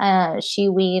 she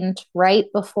weaned right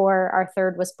before our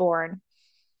third was born.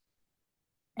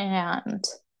 And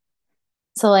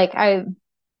so like I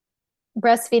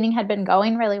breastfeeding had been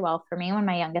going really well for me when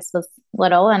my youngest was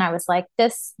little and I was like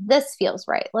this feels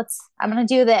right. I'm going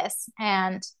to do this.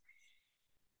 And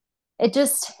it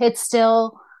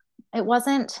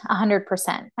wasn't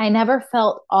 100%. I never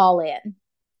felt all in.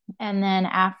 And then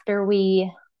after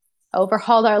we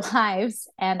overhauled our lives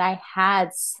and I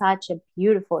had such a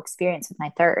beautiful experience with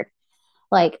my third,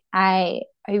 like I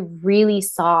really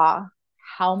saw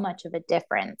how much of a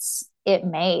difference it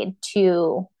made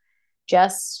to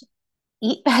just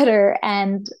eat better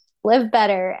and live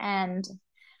better. And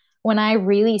when I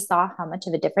really saw how much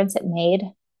of a difference it made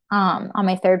on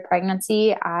my third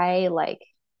pregnancy, I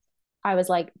was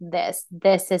like, this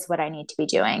is what I need to be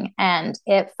doing. And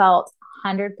it felt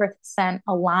 100%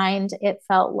 aligned. It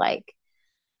felt like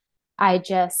I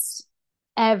just,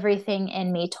 everything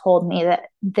in me told me that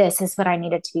this is what I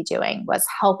needed to be doing was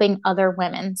helping other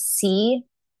women see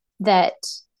that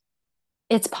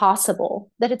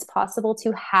that it's possible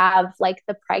to have like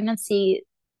a pregnancy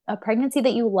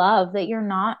that you love, that you're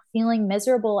not feeling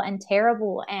miserable and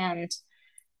terrible.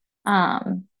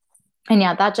 Um, and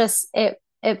yeah,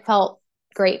 it felt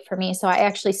great for me. So I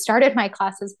actually started my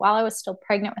classes while I was still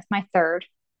pregnant with my third,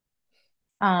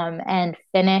 and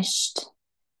finished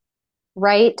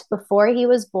right before he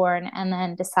was born, and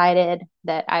then decided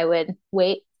that I would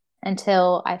wait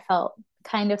until I felt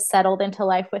kind of settled into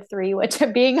life with three, which,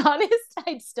 being honest,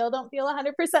 I still don't feel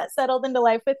 100% settled into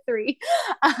life with three.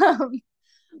 Um,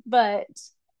 but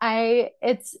it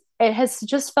has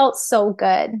just felt so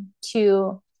good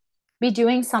to be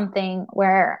doing something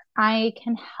where I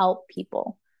can help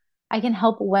people. I can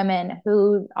help women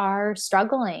who are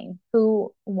struggling,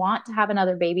 who want to have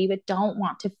another baby, but don't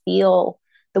want to feel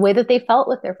the way that they felt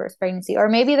with their first pregnancy. Or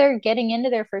maybe they're getting into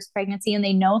their first pregnancy and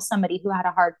they know somebody who had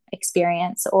a hard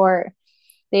experience, or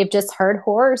they've just heard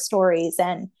horror stories.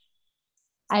 And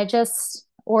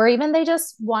or even they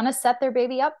just want to set their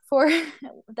baby up for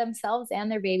themselves and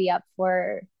their baby up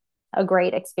for a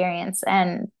great experience.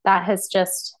 And that's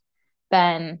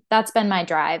been my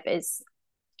drive, is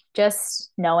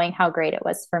just knowing how great it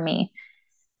was for me.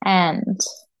 And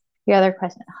your other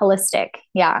question, holistic.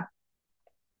 Yeah.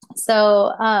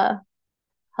 So,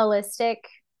 holistic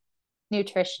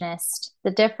nutritionist,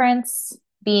 the difference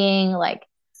being like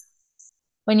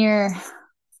when you're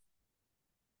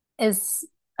is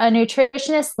a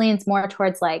nutritionist leans more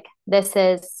towards like, this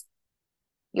is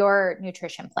your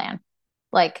nutrition plan.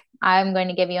 Like, I'm going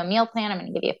to give you a meal plan. I'm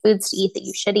going to give you foods to eat that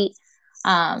you should eat.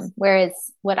 Whereas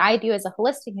what I do as a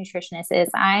holistic nutritionist is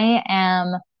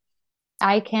I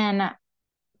can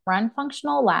run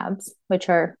functional labs, which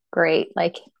are great.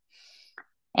 Like,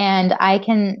 and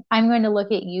I'm going to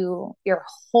look at you, your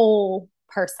whole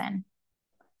person.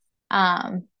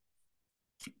 Um,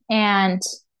 and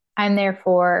I'm there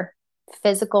for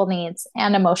physical needs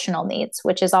and emotional needs,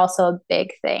 which is also a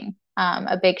big thing.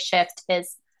 A big shift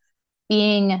is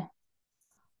being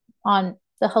on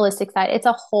the holistic side. It's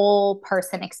a whole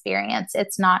person experience.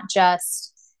 It's not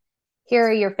just, here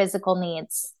are your physical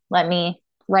needs. Let me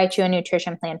write you a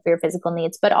nutrition plan for your physical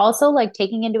needs, but also like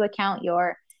taking into account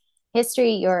your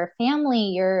history, your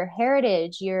family, your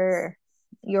heritage, your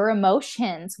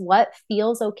emotions, what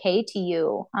feels okay to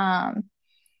you.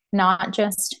 Not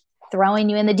just throwing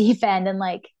you in the deep end and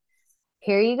like,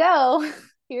 here you go.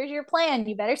 Here's your plan.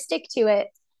 You better stick to it.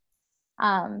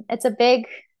 It's a big,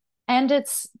 and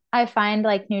I find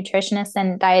like nutritionists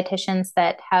and dietitians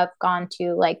that have gone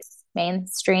to like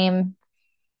mainstream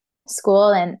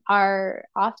school and are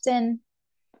often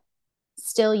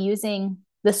still using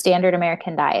the standard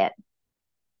American diet.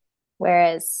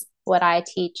 Whereas what I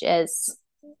teach is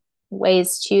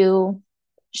ways to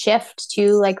shift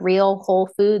to like real whole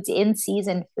foods, in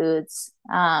season foods,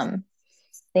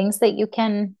 things that you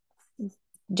can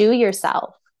do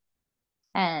yourself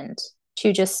and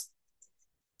to just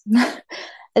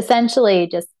essentially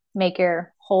just make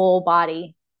your whole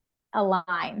body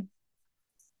align.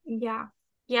 Yeah.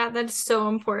 Yeah, that's so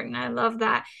important. I love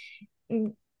that.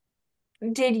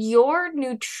 Did your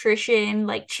nutrition,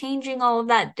 like changing all of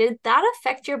that, did that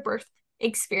affect your birth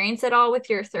experience at all with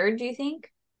your third, do you think?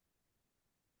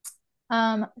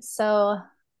 So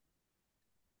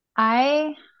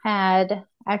I had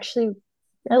actually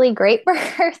really great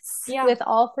births Yeah. with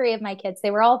all three of my kids.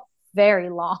 They were all very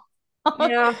long.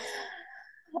 Yeah.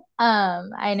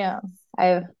 I know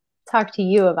I've talked to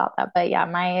you about that, but yeah,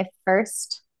 my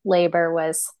first labor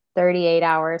was 38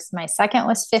 hours. My second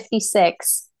was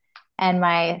 56 and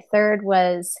my third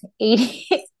was 80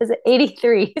 was it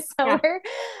 83. So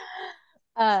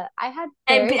Yeah. I had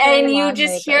And very, very and you long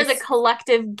just hear the labors.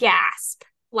 collective gasp.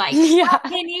 Like, how Yeah.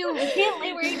 can you can't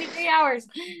labor 83 hours?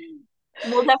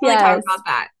 We'll definitely talk Yes. about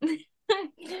that.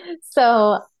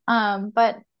 So,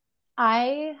 but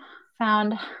I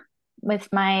found with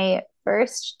my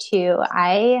first two,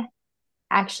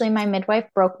 my midwife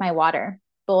broke my water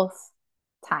both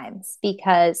times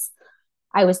because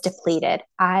I was depleted.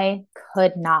 I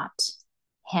could not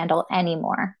handle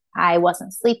anymore. I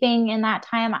wasn't sleeping in that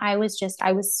time. I was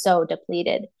so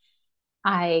depleted.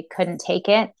 I couldn't take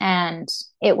it. And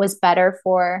it was better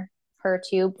for her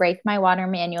to break my water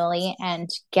manually and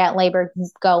get labor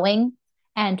going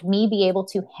and me be able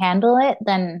to handle it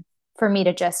than for me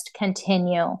to just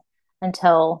continue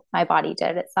until my body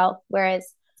did itself. Whereas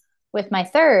with my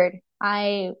third,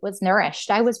 I was nourished.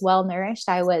 I was well nourished.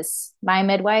 I was my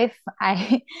midwife.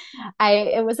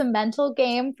 It was a mental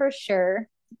game for sure.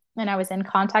 And I was in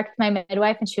contact with my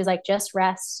midwife, and she was like, just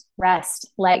rest,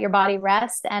 rest, let your body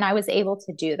rest. And I was able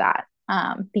to do that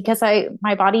because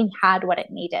my body had what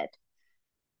it needed.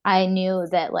 I knew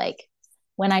that like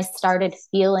when I started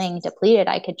feeling depleted,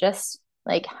 I could just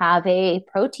like have a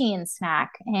protein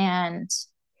snack, and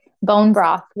bone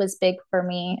broth was big for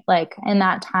me. Like in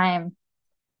that time,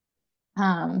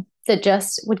 that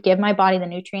just would give my body the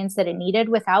nutrients that it needed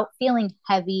without feeling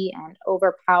heavy and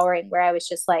overpowering, where I was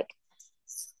just like,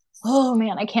 oh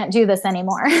man, I can't do this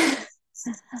anymore.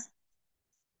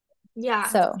 Yeah.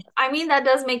 So, I mean, that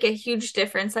does make a huge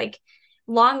difference. Like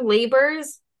long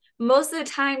labors, most of the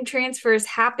time transfers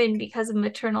happen because of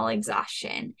maternal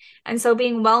exhaustion. And so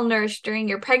being well nourished during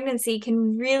your pregnancy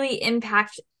can really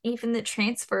impact even the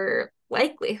transfer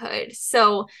likelihood.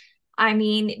 So, I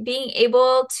mean, being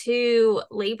able to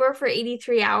labor for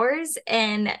 83 hours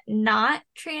and not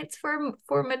transfer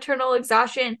for maternal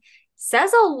exhaustion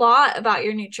says a lot about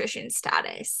your nutrition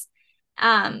status.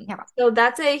 yeah. So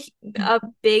that's a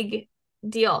big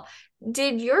deal.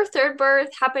 Did your third birth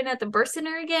happen at the birth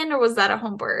center again, or was that a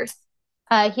home birth?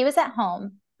 He was at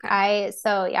home. Okay.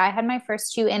 I had my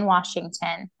first two in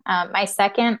Washington. My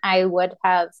second I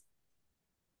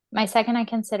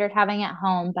considered having at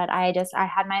home, but I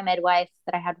had my midwife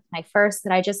that I had with my first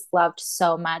that I just loved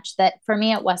so much that for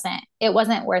me it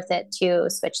wasn't worth it to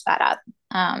switch that up.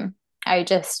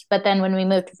 But then when we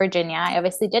moved to Virginia, I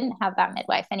obviously didn't have that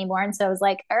midwife anymore. And so I was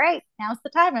like, all right, now's the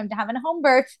time. I'm having a home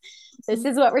birth. This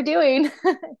is what we're doing.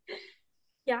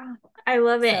 Yeah, I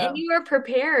love it. And So you were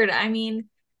prepared. I mean,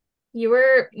 you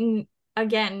were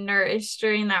again nourished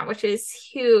during that, which is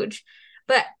huge.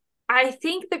 But I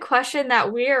think the question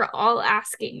that we're all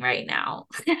asking right now,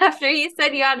 after you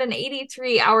said you had an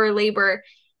 83-hour labor,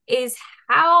 is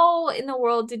how in the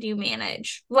world did you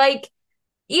manage? Like,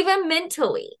 even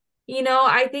mentally.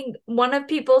 I think one of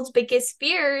people's biggest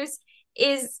fears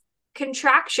is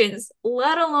contractions,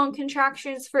 let alone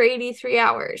contractions for 83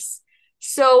 hours.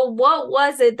 So, what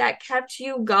was it that kept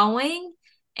you going?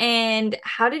 And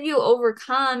how did you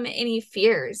overcome any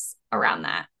fears around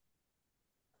that?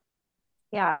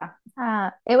 Yeah,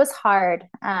 it was hard.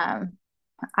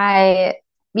 I,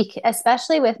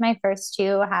 especially with my first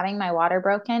two, having my water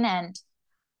broken, and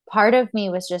part of me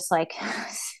was just like,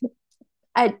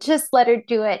 I just let her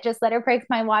do it, just let her break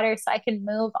my water so I can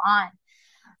move on.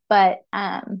 But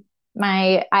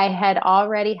I had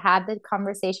already had the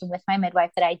conversation with my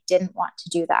midwife that I didn't want to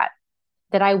do that,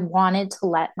 that I wanted to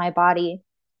let my body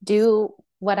do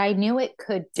what I knew it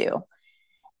could do.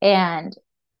 And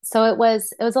so it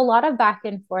was a lot of back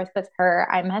and forth with her.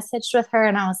 I messaged with her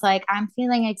and I was like, I'm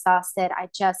feeling exhausted. I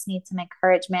just need some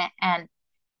encouragement. And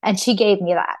she gave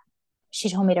me that. She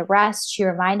told me to rest. She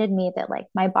reminded me that like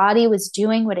my body was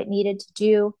doing what it needed to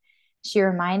do. She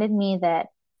reminded me that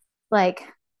like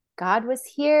God was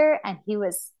here and he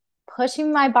was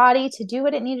pushing my body to do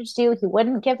what it needed to do. He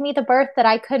wouldn't give me the birth that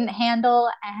I couldn't handle.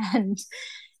 And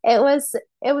it was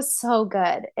so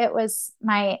good. It was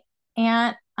my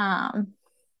aunt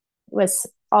was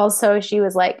also, she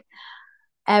was like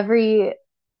every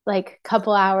like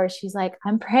couple hours she's like,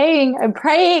 I'm praying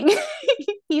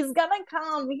he's gonna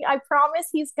come, I promise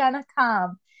he's gonna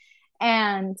come.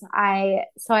 And I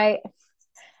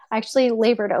actually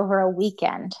labored over a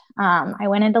weekend. I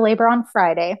went into labor on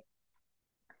Friday,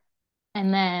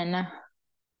 and then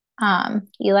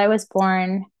Eli was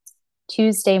born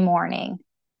Tuesday morning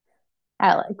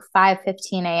at like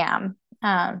 5:15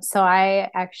 a.m. So I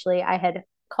had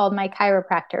called my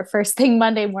chiropractor first thing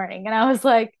Monday morning, and I was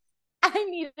like, I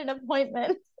need an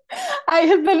appointment. I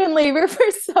have been in labor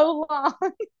for so long.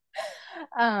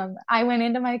 I went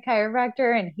into my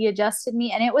chiropractor and he adjusted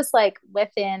me, and it was like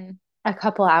within a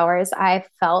couple hours, I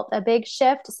felt a big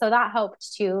shift. So that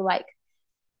helped too. Like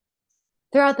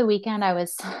throughout the weekend,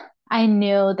 I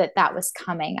knew that that was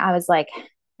coming. I was like,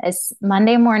 as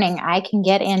Monday morning, I can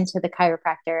get into the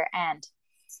chiropractor and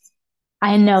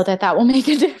I know that that will make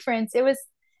a difference. It was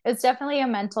definitely a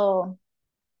mental,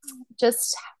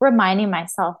 just reminding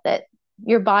myself that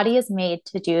your body is made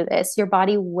to do this. Your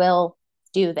body will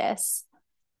do this.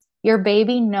 Your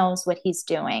baby knows what he's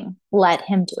doing. Let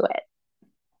him do it.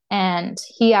 And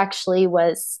he actually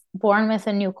was born with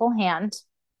a nuchal hand.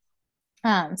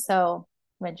 So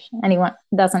which anyone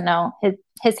doesn't know,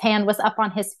 his hand was up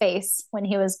on his face when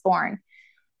he was born.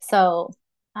 So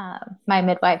my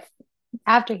midwife,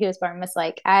 after he was born, was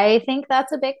like, I think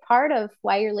that's a big part of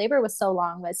why your labor was so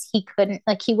long, was he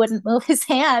wouldn't move his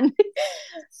hand.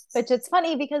 Which it's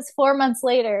funny because 4 months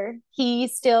later, he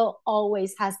still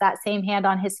always has that same hand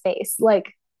on his face.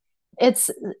 Like it's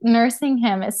nursing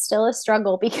him is still a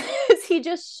struggle because he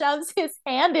just shoves his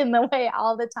hand in the way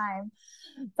all the time.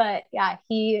 But yeah,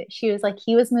 she was like,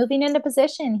 he was moving into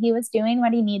position. He was doing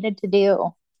what he needed to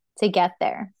do to get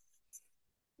there.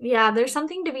 Yeah, there's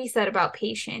something to be said about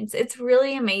patience. It's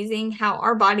really amazing how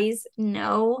our bodies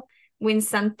know when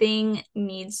something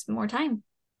needs more time.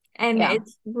 And Yeah.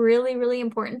 it's really, really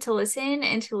important to listen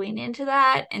and to lean into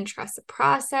that and trust the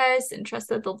process and trust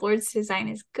that the Lord's design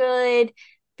is good.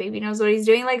 Baby knows what he's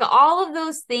doing. Like all of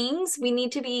those things we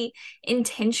need to be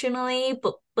intentionally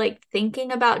like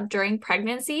thinking about during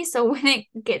pregnancy. So when it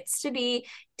gets to be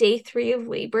day 3 of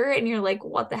labor and you're like,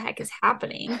 what the heck is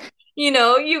happening?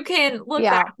 You can look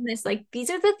back Yeah. on this like, these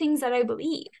are the things that I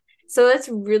believe. So that's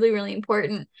really, really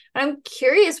important. But I'm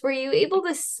curious, were you able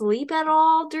to sleep at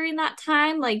all during that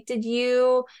time? Like,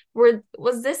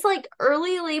 was this like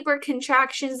early labor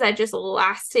contractions that just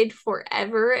lasted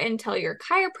forever until your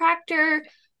chiropractor?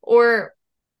 Or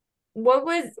what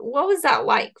was that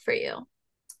like for you?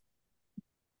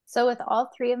 So with all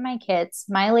three of my kids,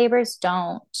 my labors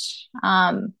don't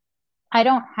um I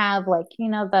don't have like,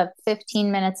 the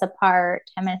 15 minutes apart,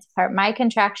 10 minutes apart. My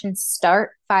contractions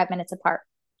start 5 minutes apart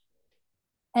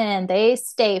and they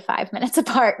stay 5 minutes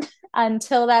apart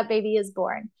until that baby is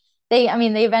born. They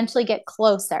eventually get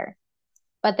closer,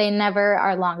 but they never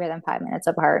are longer than 5 minutes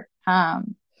apart.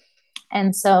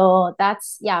 And so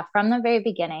that's, yeah, from the very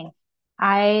beginning,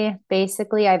 I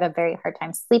have a very hard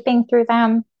time sleeping through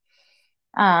them,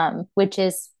 which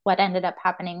is what ended up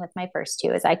happening with my first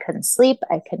two. Is I couldn't sleep,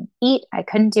 I couldn't eat, I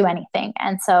couldn't do anything.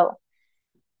 And so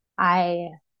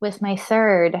with my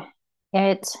third,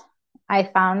 it, I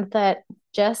found that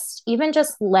just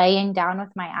laying down with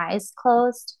my eyes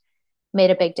closed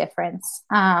made a big difference.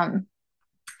 I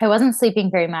wasn't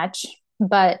sleeping very much,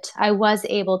 but I was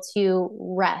able to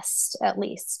rest at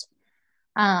least,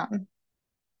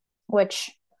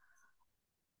 which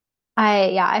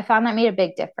I found that made a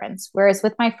big difference. Whereas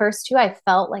with my first two, I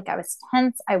felt like I was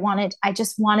tense. I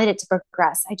just wanted it to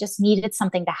progress. I just needed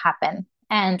something to happen.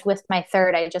 And with my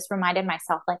third, I just reminded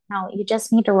myself, like, no, you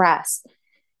just need to rest.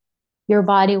 Your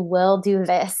body will do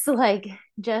this. Like,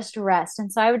 just rest.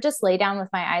 And so I would just lay down with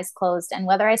my eyes closed. And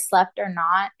whether I slept or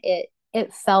not,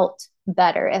 it felt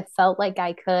better. It felt like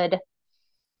I could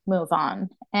move on.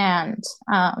 And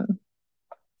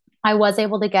I was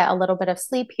able to get a little bit of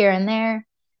sleep here and there,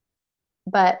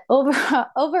 but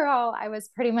overall, I was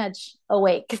pretty much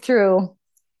awake through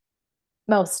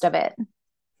most of it.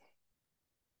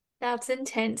 That's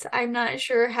intense. I'm not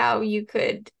sure how you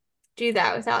could do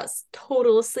that without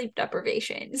total sleep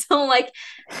deprivation. So like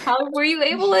how were you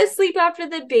able to sleep after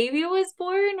the baby was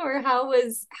born, or how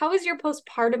was your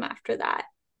postpartum after that?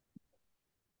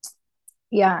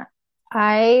 Yeah,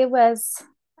 I was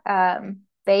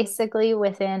basically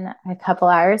within a couple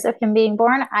hours of him being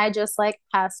born, I just like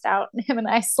passed out. Him and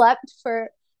I slept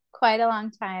for quite a long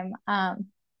time.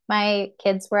 My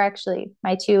kids were actually,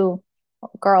 my two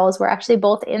girls were actually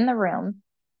both in the room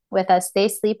with us. They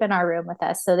sleep in our room with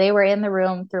us. So they were in the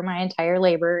room through my entire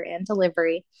labor and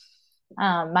delivery.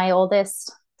 My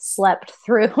oldest slept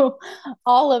through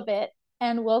all of it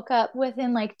and woke up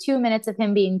within like 2 minutes of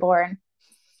him being born.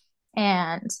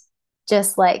 And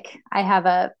just like I have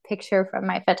a picture from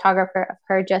my photographer of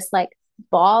her just like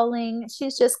bawling.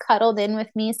 She's just cuddled in with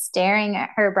me, staring at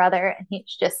her brother, and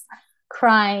he's just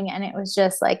crying. And it was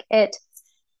just like it,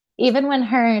 even when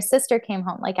her sister came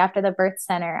home, like after the birth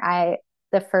center,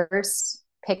 the first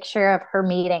picture of her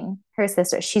meeting her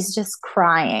sister, she's just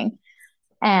crying.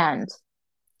 And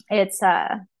it's,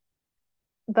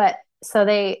 but so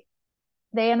they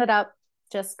ended up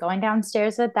just going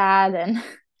downstairs with dad. And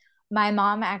my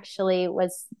mom actually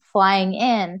was flying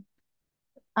in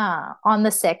on the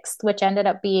 6th, which ended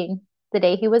up being the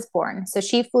day he was born. So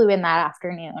she flew in that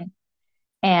afternoon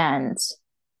and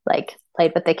like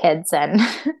played with the kids and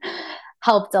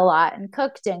helped a lot and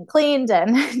cooked and cleaned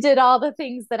and did all the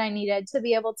things that I needed to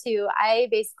be able to. I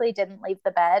basically didn't leave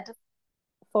the bed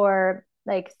for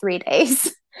like 3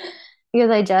 days because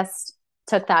I just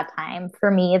took that time for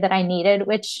me that I needed,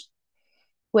 which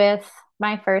with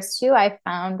my first two, I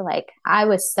found like I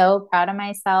was so proud of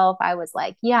myself. I was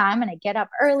like, yeah, I'm gonna get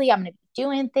up early. I'm gonna be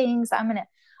doing things. I'm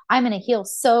gonna heal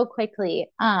so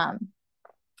quickly. And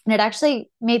it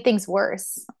actually made things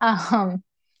worse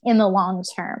in the long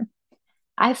term.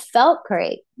 I felt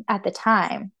great at the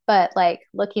time, but like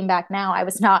looking back now, I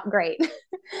was not great.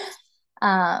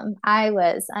 I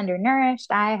was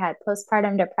undernourished. I had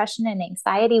postpartum depression and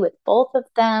anxiety with both of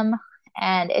them,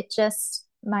 and it just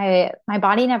my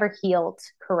body never healed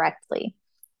correctly.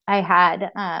 I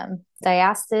had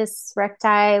diastasis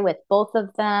recti with both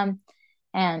of them,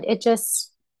 and it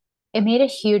made a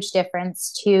huge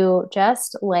difference to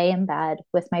just lay in bed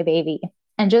with my baby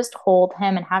and just hold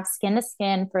him and have skin to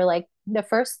skin for like the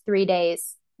first 3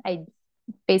 days. I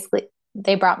basically,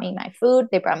 they brought me my food,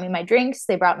 they brought me my drinks,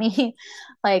 they brought me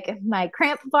like my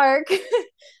cramp bark.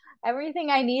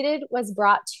 Everything I needed was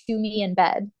brought to me in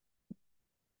bed.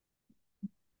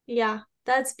 Yeah,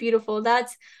 that's beautiful.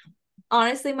 That's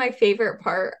honestly my favorite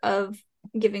part of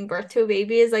giving birth to a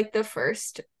baby is like the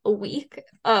first week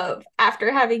of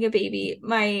after having a baby.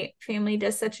 My family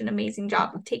does such an amazing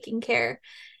job of taking care.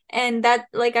 And that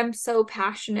like I'm so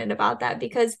passionate about that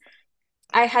because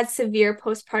I had severe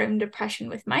postpartum depression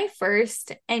with my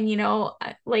first, and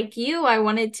like you, I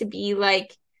wanted to be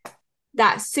like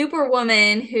that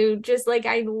superwoman who just like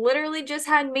I literally just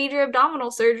had major abdominal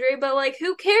surgery, but like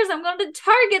who cares? I'm going to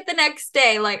Target the next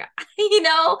day, like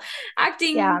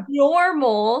acting Yeah.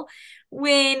 normal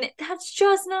when that's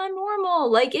just not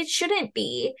normal. Like it shouldn't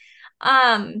be.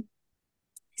 Um,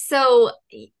 so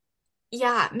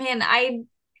yeah, man, I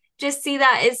just see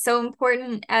that is so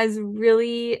important as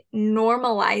really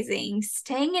normalizing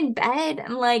staying in bed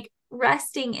and like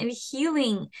resting and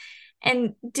healing.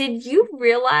 And did you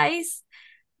realize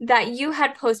that you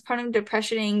had postpartum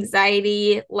depression and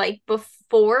anxiety like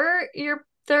before your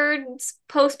third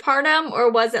postpartum,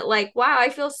 or was it like, wow, I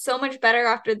feel so much better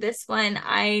after this one?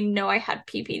 I know I had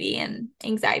PPD and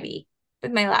anxiety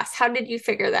with my last. How did you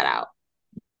figure that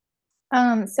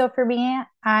out? So for me,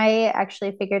 I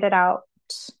actually figured it out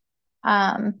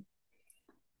um,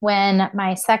 when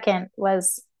my second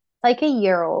was like a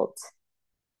year old.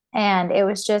 And it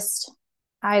was just,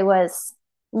 I was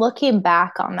looking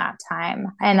back on that time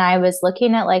and I was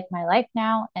looking at like my life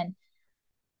now, and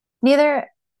neither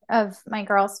of my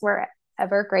girls were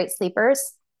ever great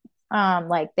sleepers.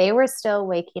 Like they were still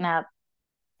waking up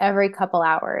every couple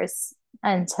hours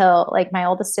until like my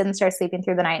oldest didn't start sleeping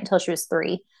through the night until she was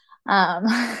 3. Um,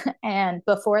 and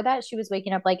before that, she was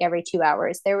waking up like every 2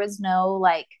 hours. There was no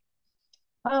like,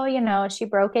 oh, she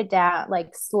broke it down,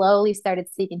 like slowly started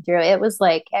sleeping through. It was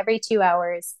like every 2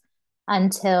 hours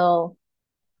until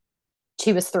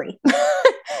she was three,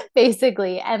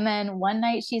 basically. And then one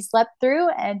night she slept through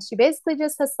and she basically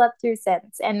just has slept through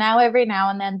since. And now every now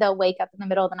and then they'll wake up in the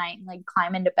middle of the night and like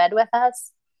climb into bed with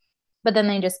us, but then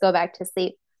they just go back to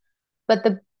sleep. But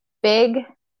big,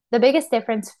 the biggest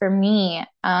difference for me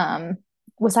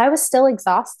was I was still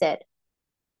exhausted.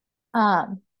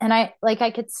 And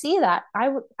I could see that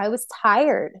I was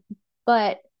tired,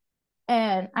 but,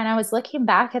 and I was looking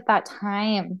back at that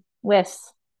time with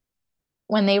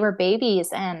when they were babies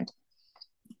and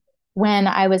when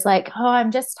I was like, oh,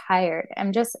 I'm just tired.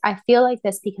 I feel like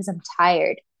this because I'm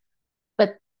tired.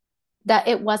 But that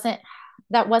it wasn't,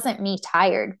 that wasn't me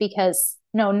tired because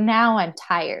no, now I'm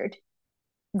tired.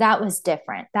 That was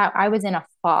different. That I was in a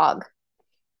fog.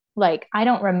 Like, I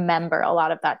don't remember a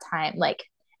lot of that time. Like,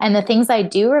 and the things I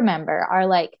do remember are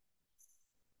like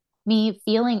me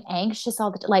feeling anxious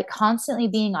all the time, like constantly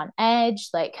being on edge,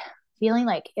 like feeling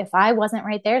like if I wasn't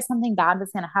right there, something bad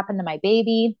was going to happen to my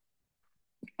baby.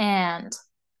 And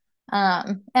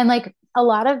and like a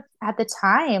lot of at the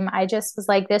time, I just was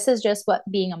like, this is just what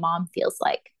being a mom feels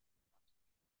like.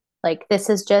 Like, this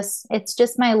is just, it's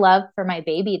just my love for my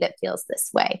baby that feels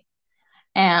this way.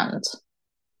 And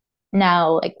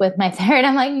now, like with my third,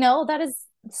 I'm like, no, that is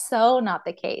so not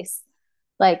the case.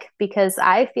 Like, because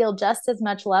I feel just as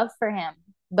much love for him,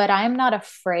 but I'm not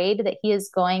afraid that he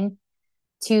is going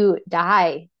to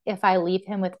die if I leave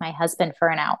him with my husband for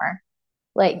an hour.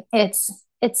 Like, it's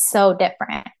so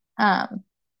different.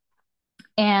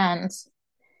 And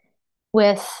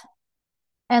with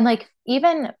and like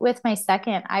even with my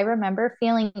second, I remember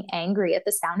feeling angry at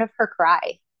the sound of her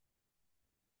cry.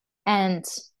 And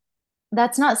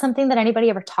that's not something that anybody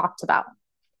ever talked about.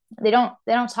 They don't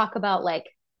talk about like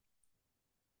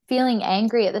feeling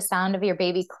angry at the sound of your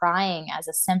baby crying as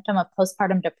a symptom of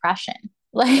postpartum depression.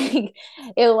 Like,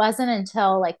 it wasn't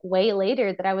until like way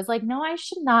later that I was like, no, I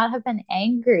should not have been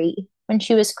angry when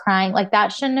she was crying. Like,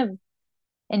 that shouldn't have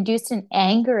induced an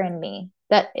anger in me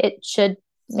that it should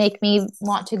make me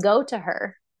want to go to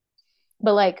her.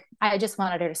 But like, I just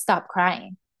wanted her to stop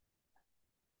crying.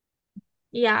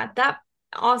 Yeah, that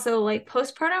also like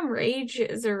postpartum rage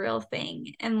is a real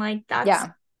thing. And like that's Yeah.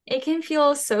 it can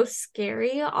feel so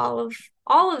scary. All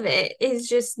of it is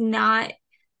just not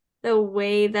the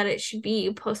way that it should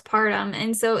be postpartum.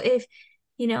 And so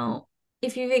you know,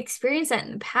 if you've experienced that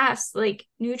in the past, like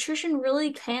nutrition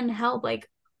really can help. Like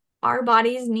our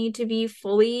bodies need to be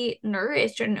fully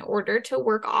nourished in order to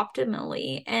work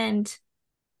optimally. And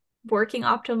working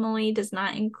optimally does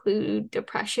not include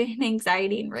depression,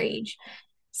 anxiety, and rage.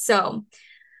 So,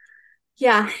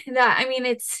 yeah, that I mean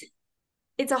it's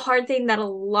a hard thing that a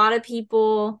lot of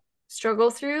people struggle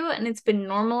through, and it's been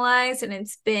normalized and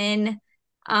it's been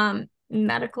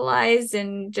medicalized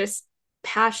and just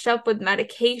patched up with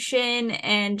medication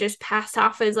and just passed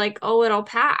off as like, oh, it'll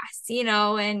pass,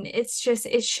 and it's just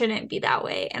it shouldn't be that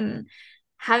way. And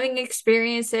having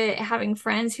experienced it, having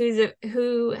friends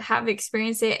who have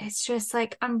experienced it, it's just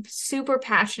like I'm super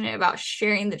passionate about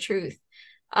sharing the truth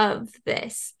of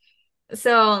this.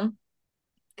 So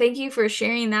thank you for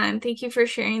sharing that, and thank you for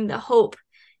sharing the hope,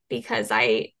 because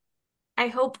I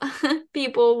hope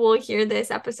people will hear this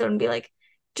episode and be like,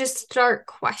 just start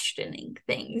questioning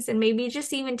things and maybe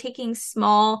just even taking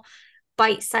small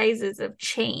bite sizes of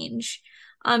change,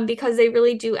 because they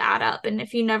really do add up. And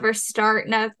if you never start,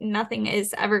 nothing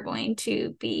is ever going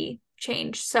to be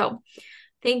changed. So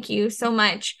thank you so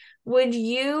much. Would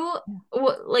you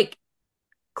like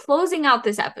closing out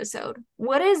this episode,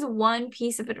 what is one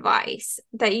piece of advice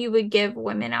that you would give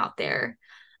women out there,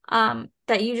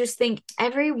 that you just think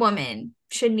every woman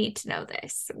should need to know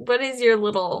this? What is your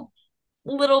little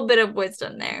bit of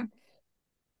wisdom there?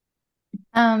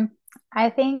 Um, I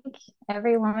think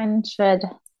every woman should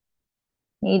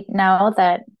need know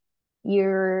that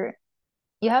you're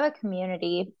you have a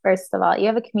community. First of all, you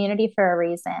have a community for a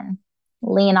reason.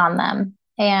 Lean on them.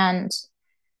 And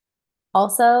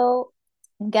also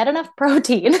get enough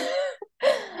protein.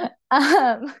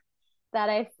 um, that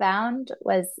I found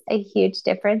was a huge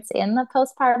difference in the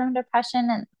postpartum depression,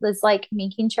 and was like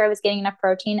making sure I was getting enough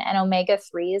protein. And omega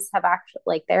 3s have actually,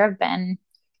 like, there have been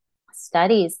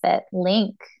studies that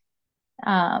link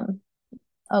um,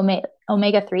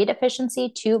 omega 3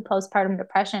 deficiency to postpartum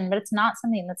depression, but it's not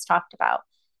something that's talked about.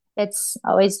 It's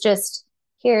always just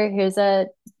here's a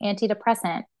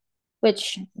antidepressant,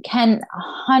 which can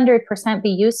 100% be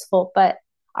useful, but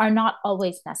are not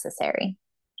always necessary.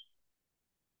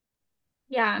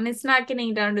 Yeah, and it's not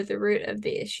getting down to the root of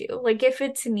the issue. Like if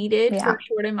it's needed for Yeah. a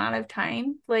short amount of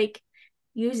time, like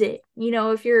use it.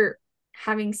 If you're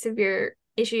having severe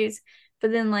issues,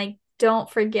 but then like don't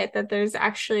forget that there's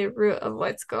actually a root of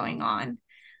what's going on.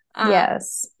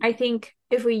 Yes. I think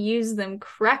if we use them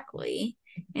correctly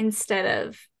instead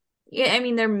of, yeah, I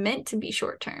mean they're meant to be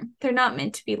short term. They're not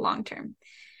meant to be long term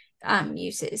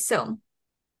uses. So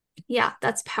yeah,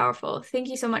 that's powerful. Thank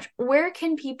you so much. Where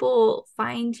can people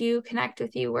find you, connect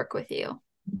with you, work with you?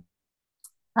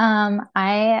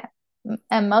 I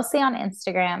am mostly on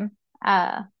Instagram,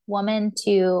 woman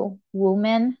to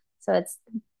woman. So it's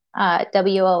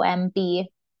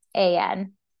WOMBAN.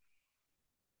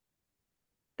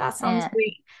 That sounds And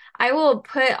great. I will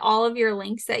put all of your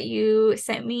links that you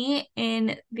sent me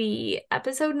in the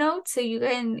episode notes so you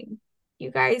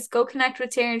guys go connect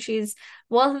with Taryn. She's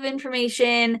wealth of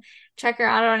information. Check her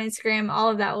out on Instagram. All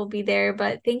of that will be there.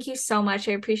 But thank you so much.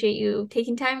 I appreciate you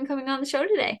taking time and coming on the show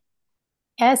today.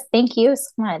 yes, thank you so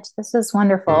much. This was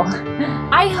wonderful.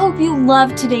 I hope you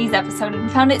loved today's episode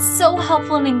and found it so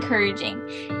helpful and encouraging.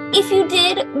 If you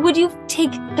did, would you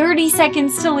take 30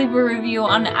 seconds to leave a review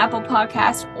on Apple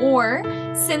Podcast or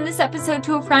send this episode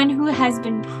to a friend who has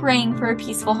been praying for a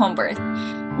peaceful home birth?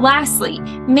 Lastly,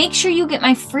 make sure you get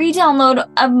my free download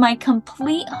of my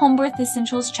complete home birth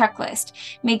essentials checklist.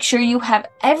 Make sure you have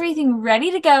everything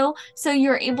ready to go so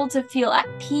you're able to feel at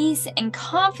peace and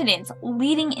confidence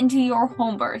leading into your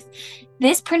home birth.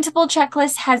 This printable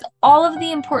checklist has all of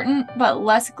the important but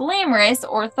less glamorous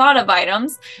or thought of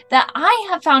items that I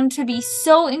have found to be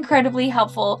so incredibly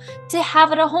helpful to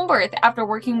have at a home birth after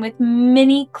working with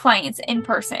many clients in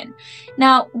person.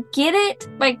 Now, get it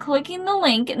by clicking the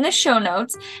link in the show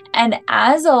notes. And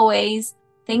as always,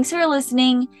 thanks for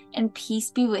listening and peace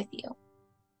be with you.